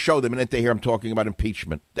turn off a show the minute they hear I'm talking about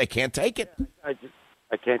impeachment. They can't take it. I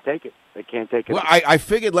can't take it. I can't take it. Well, I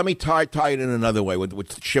figured let me tie it in another way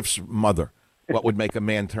with Schiff's mother. What would make a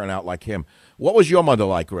man turn out like him? What was your mother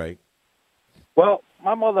like, Ray? Well,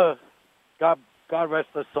 my mother, God rest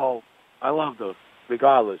her soul, I loved her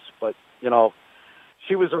regardless. But,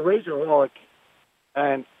 she was a rageaholic.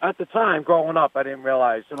 And at the time, growing up, I didn't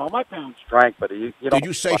realize, my parents drank, but Did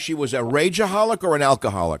you say she was a rageaholic or an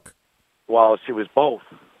alcoholic? Well, she was both.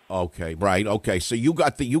 Okay, right. Okay, so you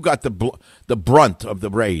got the brunt of the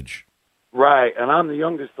rage. Right, and I'm the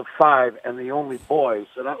youngest of 5 and the only boy,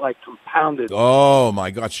 so that compounded. Oh my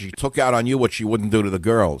God! She took out on you what she wouldn't do to the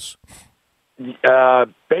girls.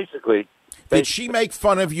 Basically. Did she make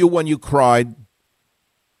fun of you when you cried?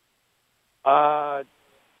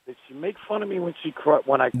 Did she make fun of me when she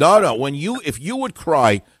cried? No. If you would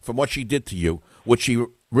cry from what she did to you, would she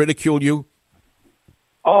ridicule you?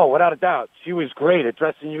 Oh, without a doubt. She was great at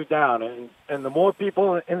dressing you down, and the more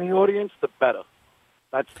people in the audience, the better.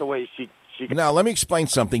 That's the way she. Now, let me explain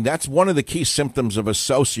something. That's one of the key symptoms of a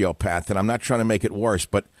sociopath, and I'm not trying to make it worse,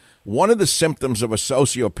 but one of the symptoms of a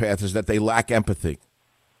sociopath is that they lack empathy.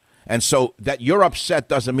 And so that you're upset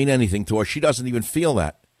doesn't mean anything to her. She doesn't even feel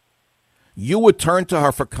that. You would turn to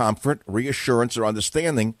her for comfort, reassurance, or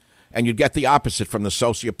understanding, and you'd get the opposite from the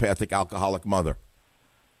sociopathic alcoholic mother.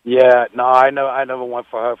 Yeah, no, I never went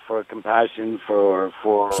for her for compassion, for.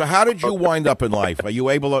 So how did you wind up in life? Were you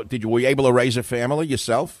able to raise a family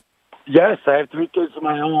yourself? Yes, I have 3 kids of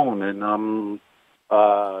my own, and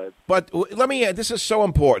But let me add, this is so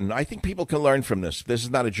important. I think people can learn from this. This is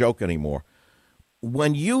not a joke anymore.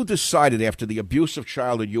 When you decided after the abusive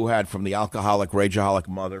childhood you had from the alcoholic, rageaholic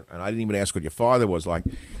mother, and I didn't even ask what your father was like,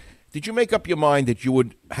 did you make up your mind that you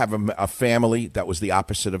would have a family that was the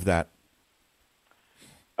opposite of that?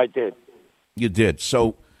 I did. You did.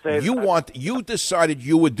 So you decided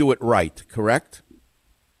you would do it right, correct?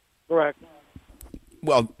 Correct.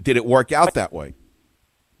 Well, did it work out that way?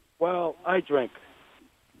 Well, I drink.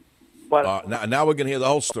 But now we're going to hear the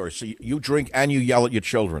whole story. So you drink and you yell at your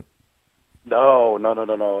children. No.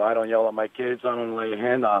 I don't yell at my kids. I don't lay a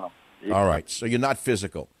hand on them. All right. So you're not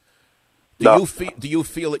physical. No. Do you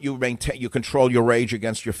feel that you control your rage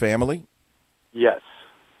against your family? Yes.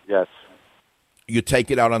 You take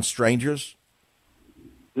it out on strangers?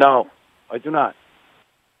 No, I do not.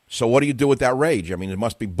 So what do you do with that rage? I mean, it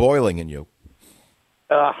must be boiling in you.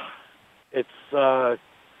 I'll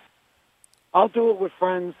do it with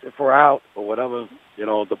friends if we're out or whatever.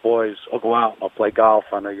 The boys. I'll go out and I'll play golf.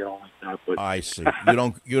 I know you don't like that, but I see.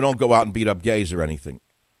 You don't go out and beat up gays or anything.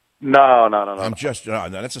 No. I'm just no.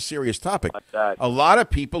 That's a serious topic. Like that. A lot of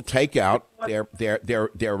people take out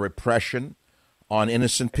their repression on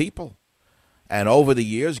innocent people, and over the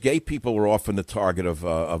years, gay people were often the target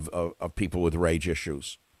of people with rage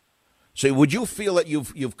issues. So, would you feel that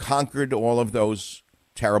you've conquered all of those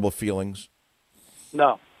terrible feelings?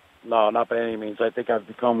 No, not by any means. I think I've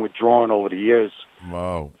become withdrawn over the years.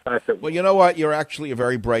 Whoa. Well, you know what? You're actually a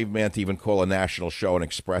very brave man to even call a national show and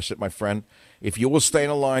express it, my friend. If you will stay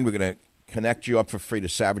in a line, we're going to connect you up for free to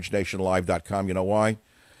SavageNationLive.com. You know why?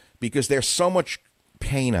 Because there's so much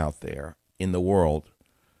pain out there in the world.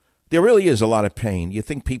 There really is a lot of pain. You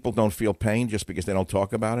think people don't feel pain just because they don't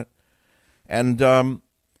talk about it? And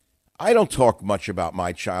I don't talk much about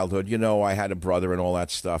my childhood. I had a brother and all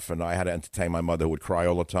that stuff, and I had to entertain my mother who would cry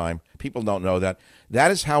all the time. People don't know that.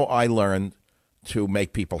 That is how I learned to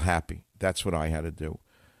make people happy. That's what I had to do.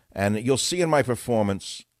 And you'll see in my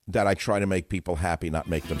performance that I try to make people happy, not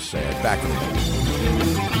make them sad. Back in the day.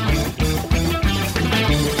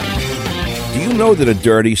 Do you know that a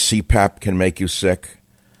dirty CPAP can make you sick?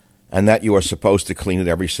 And that you are supposed to clean it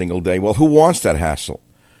every single day? Well, who wants that hassle?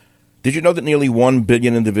 Did you know that nearly 1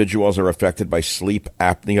 billion individuals are affected by sleep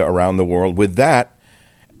apnea around the world? With that,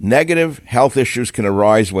 negative health issues can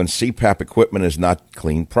arise when CPAP equipment is not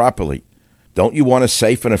cleaned properly. Don't you want a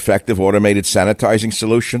safe and effective automated sanitizing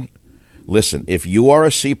solution? Listen, if you are a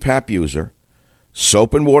CPAP user,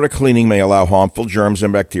 soap and water cleaning may allow harmful germs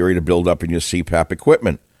and bacteria to build up in your CPAP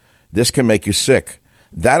equipment. This can make you sick.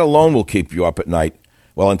 That alone will keep you up at night.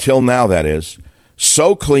 Well, until now, that is.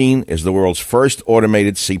 So Clean is the world's first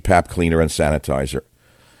automated CPAP cleaner and sanitizer.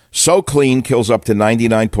 So Clean kills up to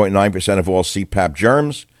 99.9% of all CPAP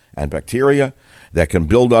germs and bacteria that can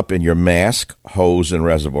build up in your mask, hose, and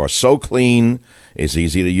reservoir. So Clean is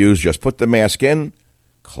easy to use. Just put the mask in,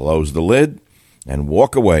 close the lid, and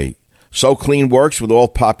walk away. So Clean works with all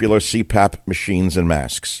popular CPAP machines and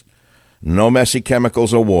masks. No messy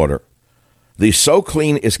chemicals or water. The So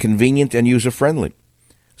Clean is convenient and user-friendly.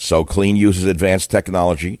 So Clean uses advanced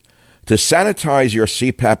technology to sanitize your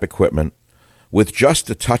CPAP equipment with just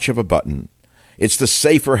the touch of a button. It's the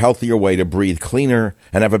safer, healthier way to breathe cleaner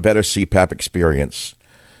and have a better CPAP experience.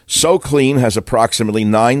 So Clean has approximately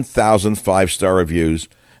 9,000 five-star reviews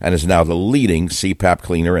and is now the leading CPAP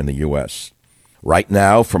cleaner in the U.S. Right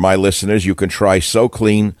now, for my listeners, you can try So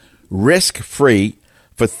Clean risk-free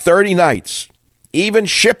for 30 nights. Even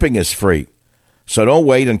shipping is free. So don't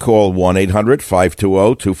wait and call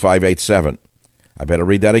 1-800-520-2587. I better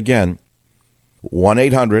read that again.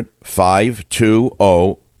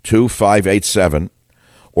 1-800-520-2587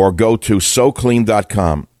 or go to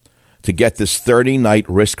SoClean.com to get this 30-night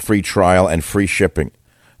risk-free trial and free shipping.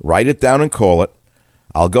 Write it down and call it.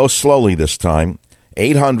 I'll go slowly this time.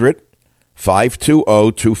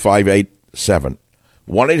 800-520-2587.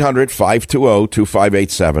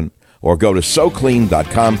 1-800-520-2587 or go to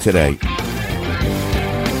SoClean.com today.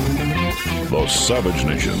 The Savage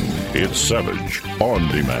Nation. It's Savage on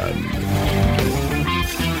Demand.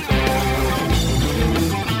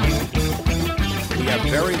 We have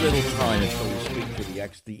very little time until we speak to the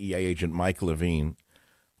ex-DEA agent Michael Levine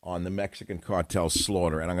on the Mexican cartel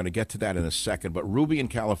slaughter, and I'm going to get to that in a second. But Ruby in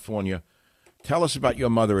California, tell us about your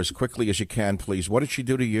mother as quickly as you can, please. What did she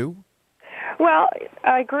do to you? Well,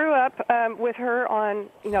 I grew up with her on,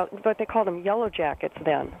 what they called them yellow jackets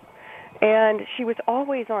then. And she was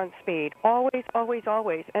always on speed, always, always,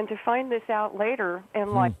 always. And to find this out later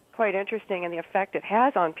in life, quite interesting, and the effect it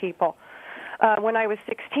has on people. When I was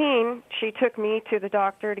 16, she took me to the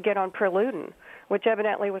doctor to get on Preludin, which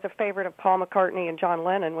evidently was a favorite of Paul McCartney and John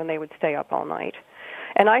Lennon when they would stay up all night.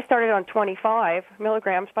 And I started on 25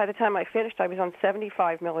 milligrams. By the time I finished, I was on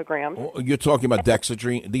 75 milligrams. Oh, you're talking about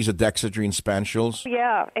Dexedrine? These are Dexedrine spansules?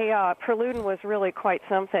 Yeah, Preludin was really quite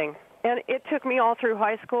something. And it took me all through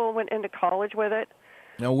high school, went into college with it.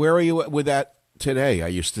 Now, where are you with that today? Are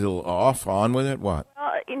you still on with it? What?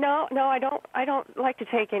 No, I don't like to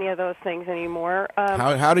take any of those things anymore.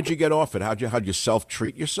 How did you get off it? How'd you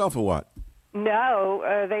self-treat yourself or what? No,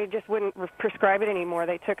 they just wouldn't prescribe it anymore.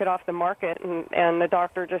 They took it off the market, and the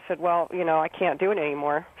doctor just said, well, I can't do it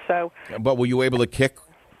anymore. So. But were you able to kick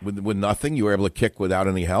with nothing? You were able to kick without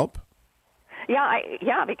any help?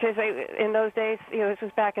 Yeah, because in those days, this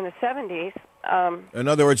was back in the 70s. In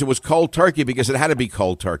other words, it was cold turkey because it had to be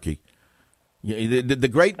cold turkey. The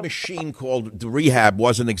great machine called the rehab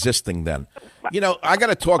wasn't existing then. I got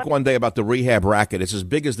to talk one day about the rehab racket. It's as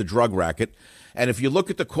big as the drug racket. And if you look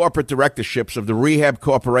at the corporate directorships of the rehab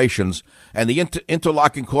corporations and the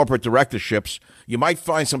interlocking corporate directorships, you might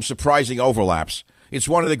find some surprising overlaps. It's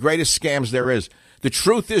one of the greatest scams there is. The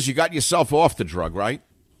truth is you got yourself off the drug, right?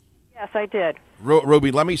 Yes, I did.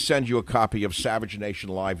 Ruby, let me send you a copy of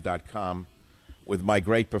SavageNationLive.com with my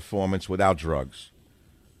great performance without drugs.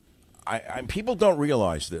 People don't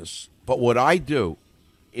realize this, but what I do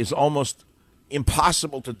is almost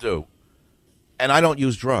impossible to do, and I don't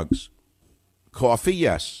use drugs. Coffee,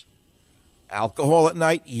 yes. Alcohol at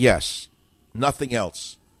night, yes. Nothing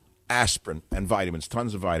else. Aspirin and vitamins,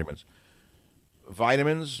 tons of vitamins.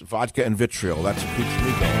 Vitamins, vodka, and vitriol. That's what keeps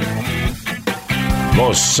me going.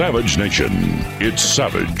 The Savage Nation. It's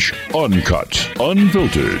savage, uncut,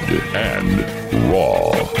 unfiltered, and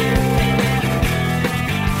raw.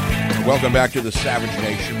 Welcome back to the Savage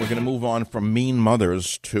Nation. We're going to move on from mean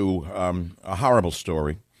mothers to a horrible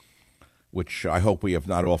story, which I hope we have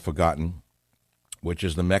not all forgotten, which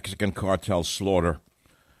is the Mexican cartel slaughter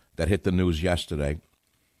that hit the news yesterday.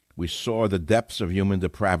 We saw the depths of human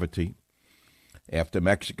depravity after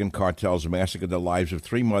Mexican cartels massacred the lives of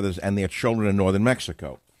 3 mothers and their children in northern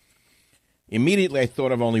Mexico. Immediately, I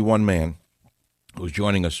thought of only one man who's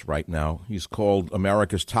joining us right now. He's called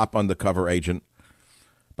America's top undercover agent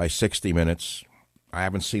by 60 Minutes. I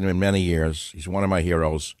haven't seen him in many years. He's one of my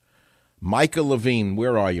heroes. Michael Levine.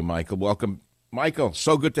 Where are you, Michael? Welcome. Michael,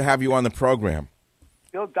 so good to have you on the program.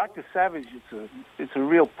 Dr. Savage, it's a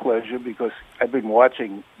real pleasure because I've been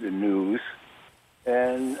watching the news,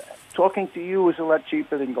 and talking to you is a lot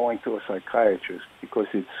cheaper than going to a psychiatrist because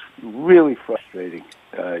it's really frustrating.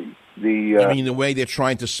 You mean the way they're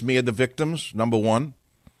trying to smear the victims, number one?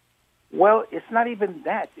 Well, it's not even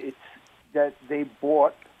that. It's that they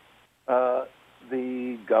bought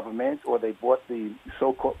the government, or they bought the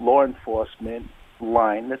so-called law enforcement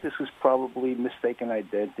line that this was probably mistaken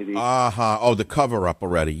identity. Oh, the cover-up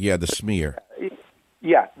already. Yeah, the smear.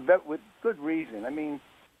 Yeah, that with good reason. I mean,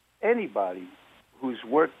 anybody who's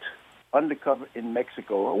worked undercover in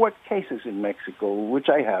Mexico or worked cases in Mexico, which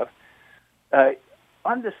I have,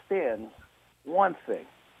 understands one thing.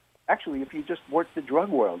 Actually, if you just work the drug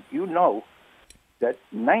world, you know that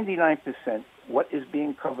 99% what is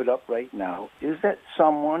being covered up right now is that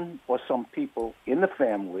someone or some people in the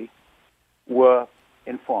family were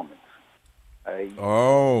informants.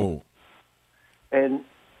 And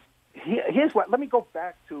here's what, let me go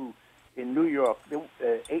back to, in New York,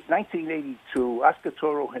 1982, Oscar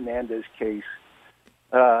Toro Hernandez case,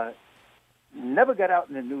 never got out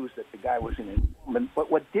in the news that the guy was an informant,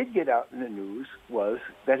 but what did get out in the news was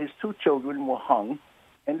that his 2 children were hung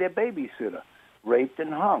and their babysitter raped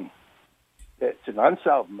and hung. It's an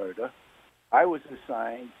unsolved murder. I was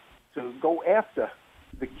assigned to go after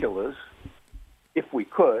the killers if we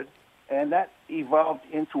could, and that evolved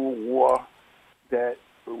into a war that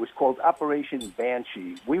was called Operation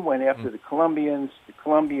Banshee. We went after the Colombians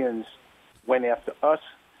went after us,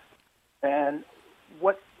 and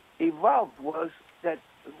what evolved was that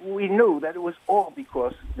we knew that it was all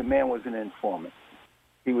because the man was an informant.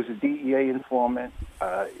 He was a DEA informant.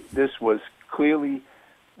 This was clearly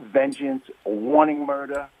vengeance, a warning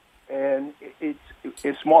murder, and it's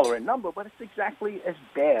smaller in number, but it's exactly as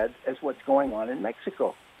bad as what's going on in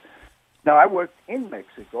Mexico. Now, I worked in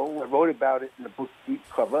Mexico. I wrote about it in the book Deep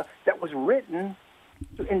Cover that was written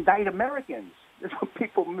to indict Americans. That's what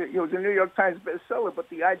people, it was a New York Times bestseller, but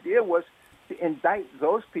the idea was to indict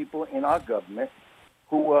those people in our government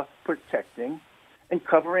who were protecting and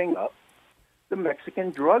covering up the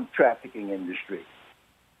Mexican drug trafficking industry.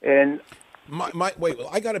 And wait,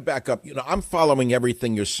 I got to back up. I'm following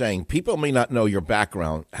everything you're saying. People may not know your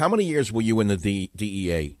background. How many years were you in the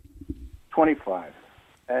DEA? 25.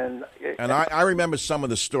 And I remember some of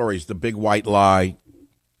the stories, the big white lie.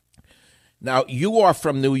 Now, you are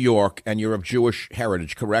from New York, and you're of Jewish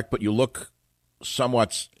heritage, correct? But you look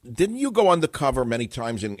somewhat... Didn't you go undercover many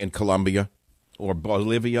times in Colombia or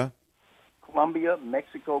Bolivia? Colombia,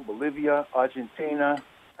 Mexico, Bolivia, Argentina.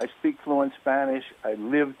 I speak fluent Spanish. I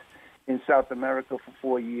lived in South America for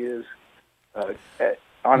 4 years.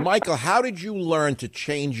 Michael, how did you learn to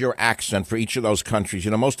change your accent for each of those countries?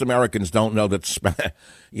 Most Americans don't know that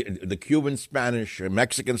the Cuban Spanish,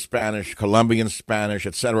 Mexican Spanish, Colombian Spanish,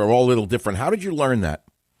 etc., are all a little different. How did you learn that?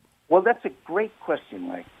 Well, that's a great question,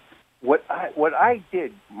 Mike. What I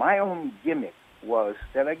did, my own gimmick, was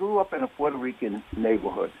that I grew up in a Puerto Rican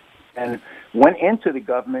neighborhood and went into the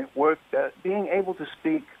government, worked being able to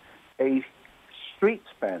speak a street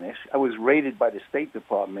Spanish. I was rated by the State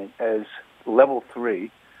Department as level 3.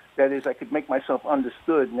 That is, I could make myself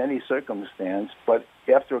understood in any circumstance, but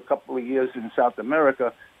after a couple of years in South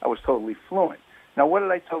America, I was totally fluent. Now, what did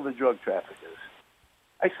I tell the drug traffickers?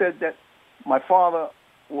 I said that my father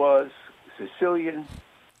was Sicilian,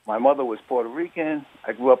 my mother was Puerto Rican,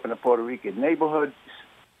 I grew up in a Puerto Rican neighborhood,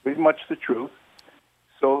 pretty much the truth,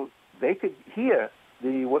 so they could hear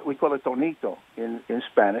what we call a tonito in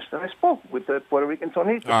Spanish that I spoke with the Puerto Rican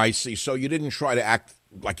tonito. I see. So you didn't try to act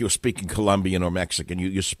like you were speaking Colombian or Mexican.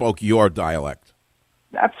 You spoke your dialect.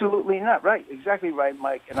 Absolutely not. Right. Exactly right,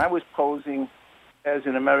 Mike. And I was posing as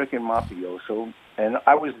an American mafioso, and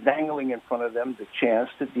I was dangling in front of them the chance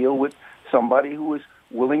to deal with somebody who was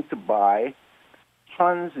willing to buy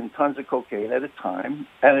tons and tons of cocaine at a time.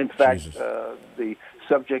 And in fact, the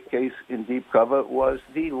subject case in Deep Cover was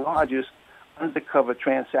the largest undercover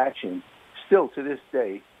transaction. Still to this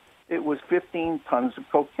day, it was 15 tons of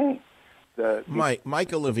cocaine.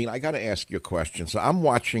 Michael Levine, I got to ask you a question. So I'm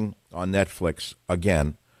watching on Netflix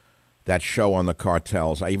again that show on the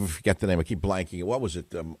cartels. I even forget the name. I keep blanking. What was it?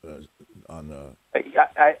 Narcos.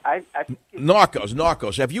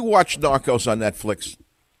 Narcos. Have you watched Narcos on Netflix?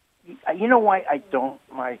 You know why I don't,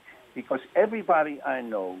 Mike? Because everybody I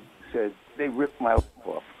know said they ripped my life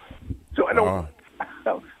off. So I don't.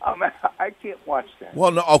 I can't watch that.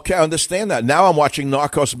 Well, no, okay, I understand that. Now I'm watching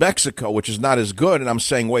Narcos Mexico, which is not as good, and I'm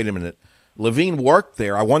saying, wait a minute. Levine worked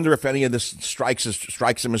there. I wonder if any of this strikes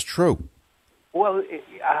him as true. Well,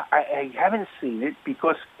 I haven't seen it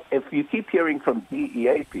because if you keep hearing from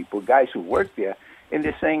DEA people, guys who work there, and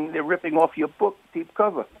they're saying they're ripping off your book, Deep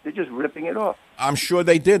Cover. They're just ripping it off. I'm sure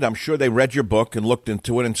they did. I'm sure they read your book and looked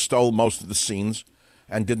into it and stole most of the scenes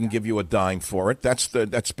and didn't give you a dime for it. That's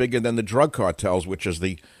bigger than the drug cartels, which is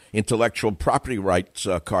the intellectual property rights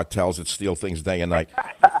cartels that steal things day and night.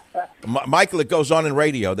 Michael, it goes on in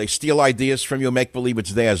radio. They steal ideas from you, make believe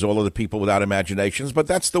it's theirs, all of the people without imaginations, but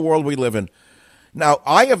that's the world we live in. Now,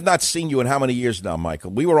 I have not seen you in how many years now,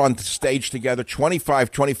 Michael? We were on stage together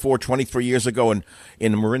 25, 24, 23 years ago in the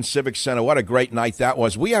Marin Civic Center. What a great night that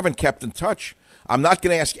was. We haven't kept in touch. I'm not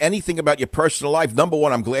going to ask anything about your personal life. Number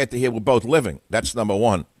one, I'm glad to hear we're both living. That's number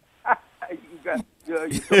one.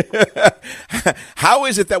 How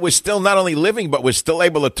is it that we're still not only living, but we're still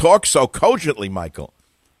able to talk so cogently, Michael?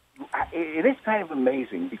 It is kind of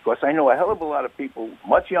amazing because I know a hell of a lot of people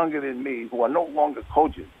much younger than me who are no longer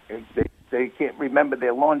cogent. They can't remember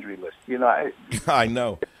their laundry list. I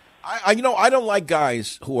know. I don't like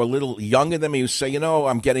guys who are a little younger than me who say,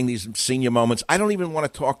 I'm getting these senior moments. I don't even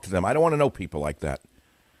want to talk to them. I don't want to know people like that.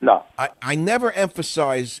 No. I never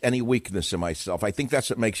emphasize any weakness in myself. I think that's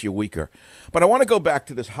what makes you weaker. But I want to go back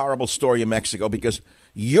to this horrible story in Mexico because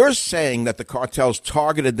you're saying that the cartels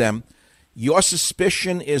targeted them. Your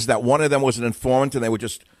suspicion is that one of them was an informant and they were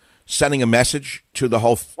just sending a message to the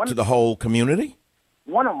whole community?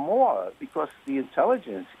 One or more, because the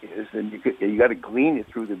intelligence is, and you got to glean it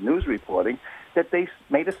through the news reporting, that they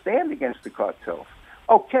made a stand against the cartels.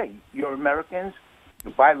 Okay, you're Americans,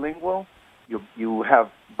 you're bilingual, you have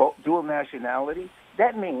dual nationality.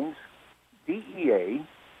 That means DEA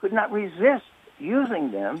could not resist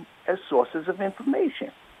using them as sources of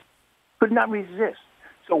information. Could not resist.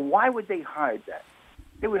 So why would they hide that?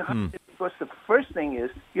 They would hide it because the first thing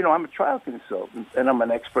is, I'm a trial consultant and I'm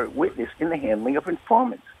an expert witness in the handling of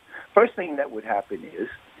informants. First thing that would happen is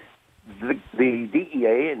the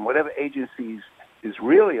DEA and whatever agencies is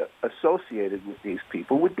really associated with these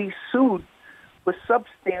people would be sued for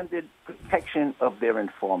substandard protection of their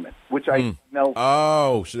informant, which I know.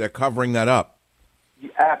 Oh, so they're covering that up.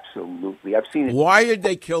 Absolutely. I've seen it. Why did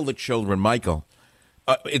they kill the children, Michael?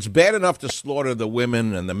 It's bad enough to slaughter the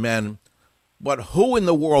women and the men, but who in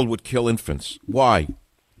the world would kill infants? Why?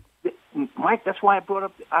 Mike, that's why I brought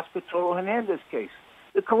up the Oscar Toro Hernandez case.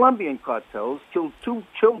 The Colombian cartels killed 2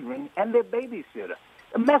 children and their babysitter.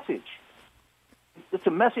 A message. It's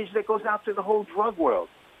a message that goes out to the whole drug world.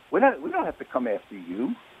 We don't have to come after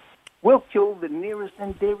you. We'll kill the nearest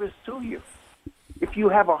and dearest to you. If you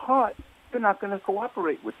have a heart, you're not going to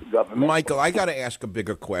cooperate with the government. Michael, I got to ask a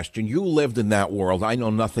bigger question. You lived in that world. I know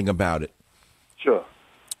nothing about it. Sure.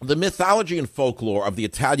 The mythology and folklore of the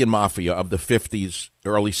Italian mafia of the 50s,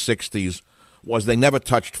 early 60s, was they never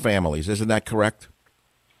touched families. Isn't that correct?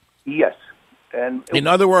 Yes. And in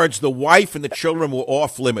other words, the wife and the children were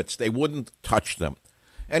off limits. They wouldn't touch them.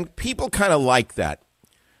 And people kind of like that.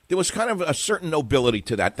 There was kind of a certain nobility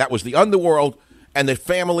to that. That was the underworld, and the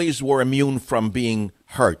families were immune from being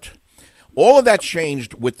hurt. All of that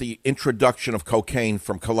changed with the introduction of cocaine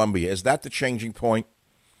from Colombia. Is that the changing point?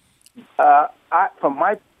 From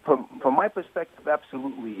my perspective,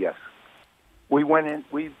 absolutely yes. We went in.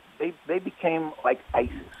 They became like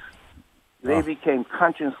ISIS. They became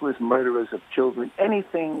conscienceless murderers of children.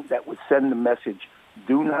 Anything that would send the message: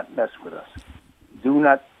 "Do not mess with us. Do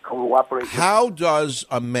not cooperate." How does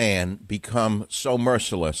a man become so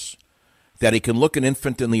merciless that he can look an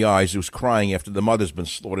infant in the eyes who's crying after the mother's been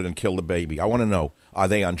slaughtered and killed the baby? I want to know, are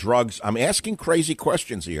they on drugs? I'm asking crazy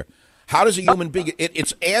questions here. How does a human being,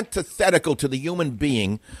 it's antithetical to the human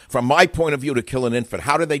being, from my point of view, to kill an infant.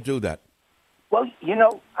 How do they do that? Well,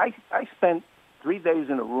 I spent 3 days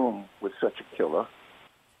in a room with such a killer,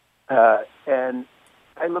 and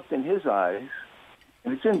I looked in his eyes,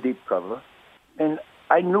 and it's in deep cover, and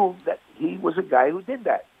I knew that he was a guy who did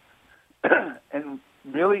that. And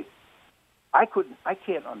really, I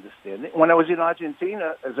can't understand it. When I was in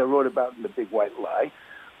Argentina, as I wrote about in The Big White Lie,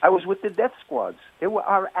 I was with the death squads. They were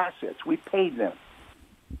our assets. We paid them.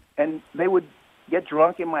 And they would get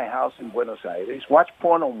drunk in my house in Buenos Aires, watch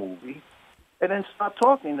porno movies, and then start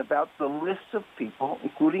talking about the lists of people,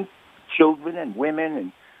 including children and women,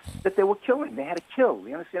 and that they were killing. They had to kill.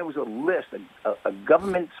 You understand? It was a list, a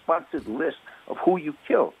government-sponsored list of who you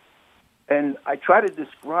killed. And I try to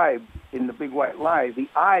describe in The Big White Lie the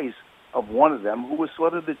eyes of one of them, who was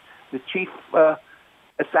sort of the chief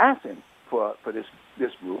assassin for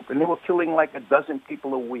this group. And they were killing like a dozen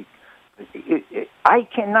people a week. I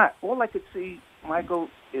cannot. All I could see, Michael,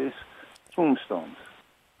 is tombstones.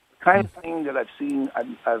 The kind of thing that I've seen.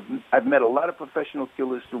 I've met a lot of professional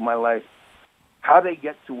killers through my life. How they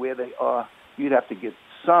get to where they are, you'd have to get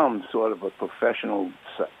some sort of a professional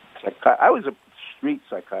I was a street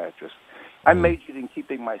psychiatrist. I majored in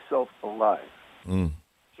keeping myself alive.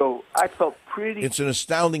 So I felt pretty... It's an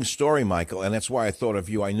astounding story, Michael, and that's why I thought of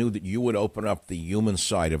you. I knew that you would open up the human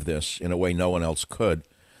side of this in a way no one else could.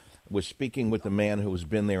 We're speaking with a man who's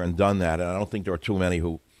been there and done that, and I don't think there are too many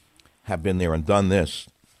who have been there and done this.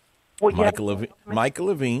 Well, Michael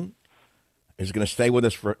Levine is going to stay with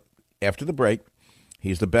us for after the break.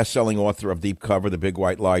 He's the best-selling author of Deep Cover, The Big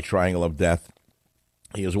White Lie, Triangle of Death.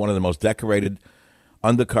 He is one of the most decorated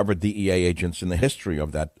undercover DEA agents in the history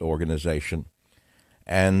of that organization.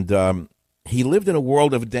 And he lived in a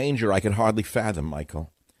world of danger I could hardly fathom,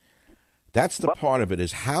 Michael. That's the part of it,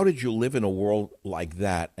 is how did you live in a world like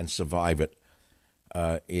that and survive it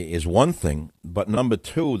is one thing. But number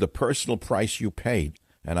two, the personal price you paid.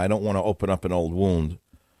 And I don't want to open up an old wound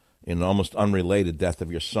in an almost unrelated death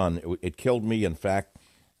of your son. It killed me. In fact,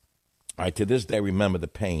 I to this day remember the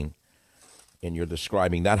pain in your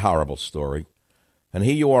describing that horrible story. And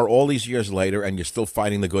here you are all these years later, and you're still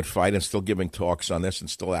fighting the good fight and still giving talks on this and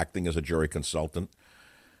still acting as a jury consultant.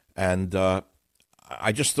 And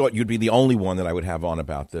I just thought you'd be the only one that I would have on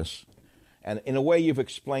about this. And in a way, you've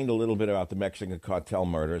explained a little bit about the Mexican cartel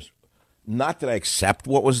murders. Not that I accept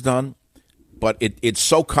what was done, but it's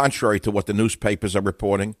so contrary to what the newspapers are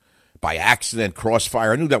reporting. By accident,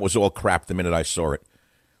 crossfire. I knew that was all crap the minute I saw it.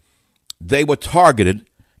 They were targeted,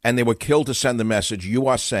 and they were killed to send the message you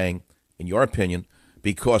are saying, in your opinion,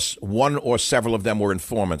 because one or several of them were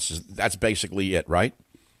informants. That's basically it, right?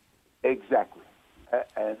 Exactly.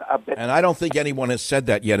 And I don't think anyone has said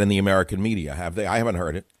that yet in the American media, have they? I haven't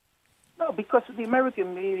heard it. No, because the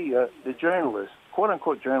American media, the journalists,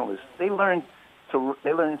 quote-unquote journalists, they learn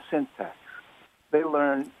syntax. They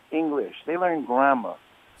learn English. They learn grammar.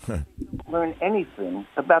 Learn anything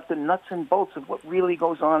about the nuts and bolts of what really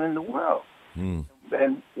goes on in the world.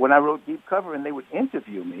 And when I wrote Deep Cover and they would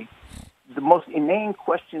interview me, the most inane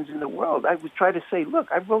questions in the world, I would try to say, look,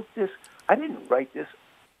 I wrote this, I didn't write this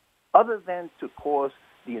other than to cause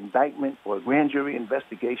the indictment or grand jury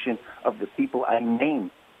investigation of the people I name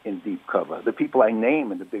in Deep Cover, the people I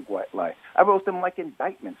name in The Big White Lie. I wrote them like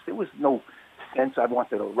indictments. There was no sense I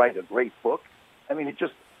wanted to write a great book. I mean, it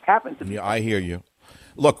just happened to be. Yeah, I hear you.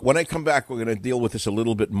 Look, when I come back, we're going to deal with this a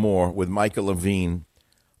little bit more with Michael Levine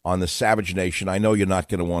on the Savage Nation. I know you're not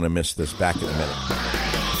going to want to miss this. Back in a minute.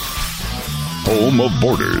 Home of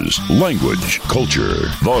borders, language, culture,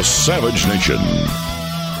 the Savage Nation.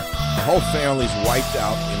 The whole family's wiped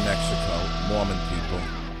out in Mexico, Mormon people.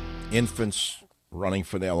 Infants running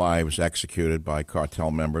for their lives, executed by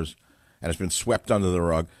cartel members, and it's been swept under the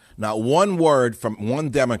rug. Not one word from one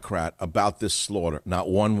Democrat about this slaughter. Not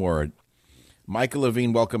one word. Michael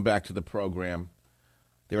Levine, welcome back to the program.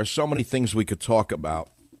 There are so many things we could talk about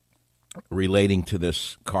relating to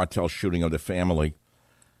this cartel shooting of the family.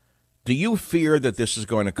 Do you fear that this is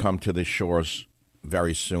going to come to the shores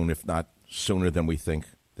very soon, if not sooner than we think,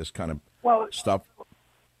 this kind of stuff?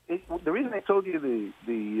 The reason I told you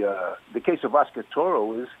the case of Oscar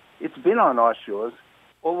Toro is it's been on our shores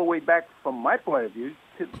all the way back, from my point of view,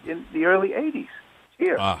 in the early 80s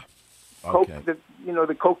here. Okay.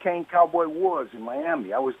 The cocaine cowboy wars in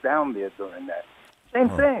Miami. I was down there during that. Same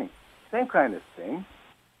thing. Same kind of thing.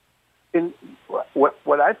 And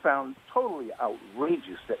what I found totally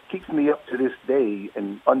outrageous that keeps me up to this day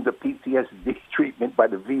and under PTSD treatment by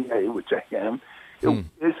the VA, which I am,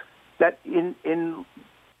 is that in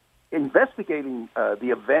investigating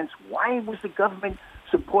the events, why was the government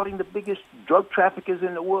supporting the biggest drug traffickers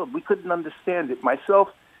in the world? We couldn't understand it. Myself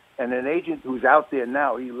and an agent who's out there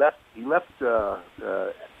now, he left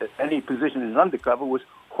any position in undercover, was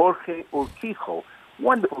Jorge Urquijo,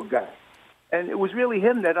 wonderful guy. And it was really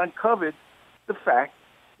him that uncovered the fact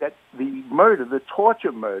that the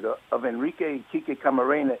torture murder of Enrique Quique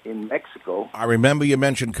Camarena in Mexico. I remember you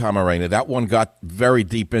mentioned Camarena. That one got very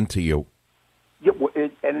deep into you. Yeah,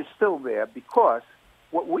 and it's still there because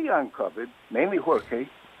what we uncovered, mainly Jorge,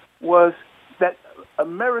 was that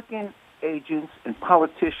American agents and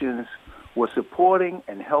politicians were supporting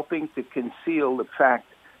and helping to conceal the fact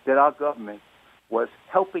that our government was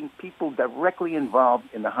helping people directly involved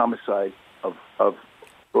in the homicide of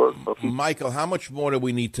Michael, how much more do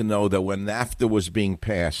we need to know that when NAFTA was being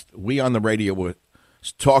passed, we on the radio were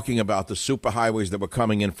talking about the superhighways that were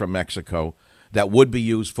coming in from Mexico that would be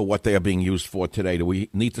used for what they are being used for today? Do we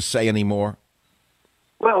need to say any more?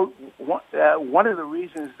 Well, one of the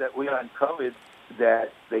reasons that we uncovered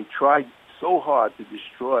that they tried so hard to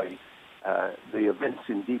destroy the events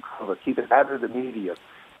in Deep Cover, keep it out of the media,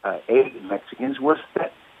 aid the Mexicans, was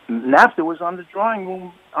that NAFTA was on the drawing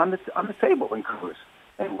room, on the table in Congress.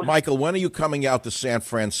 Michael, when are you coming out to San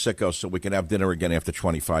Francisco so we can have dinner again after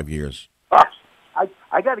 25 years?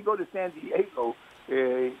 I got to go to San Diego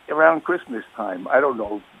around Christmas time. I don't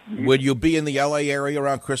know. Would you be in the L.A. area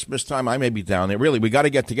around Christmas time? I may be down there. Really, we got to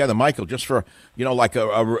get together, Michael, just for, like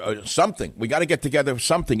a something. We got to get together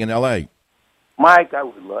something in L.A. Mike,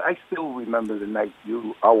 I still remember the night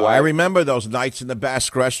I remember those nights in the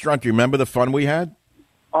Basque restaurant. Do you remember the fun we had?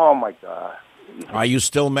 Oh, my God. Are you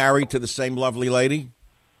still married to the same lovely lady?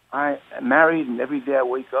 I am married, and every day I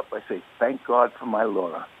wake up, I say, thank God for my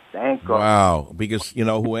Laura. Thank God. Wow, because, you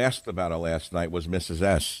know, who asked about her last night was Mrs.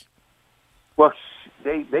 S. Well,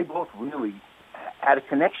 they both really had a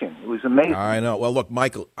connection. It was amazing. I know. Well, look,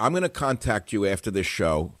 Michael, I'm going to contact you after this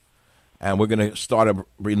show, and we're going to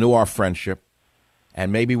renew our friendship,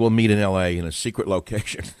 and maybe we'll meet in L.A. in a secret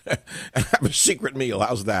location and have a secret meal.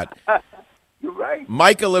 How's that? You're right.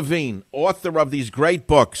 Michael Levine, author of these great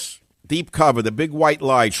books, Deep Cover, The Big White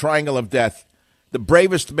Lie, Triangle of Death, The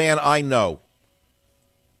Bravest Man I Know.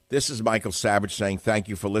 This is Michael Savage saying thank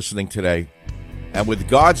you for listening today. And with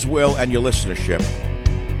God's will and your listenership,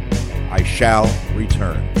 I shall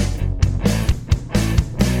return.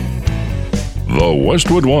 The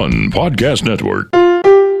Westwood One Podcast Network.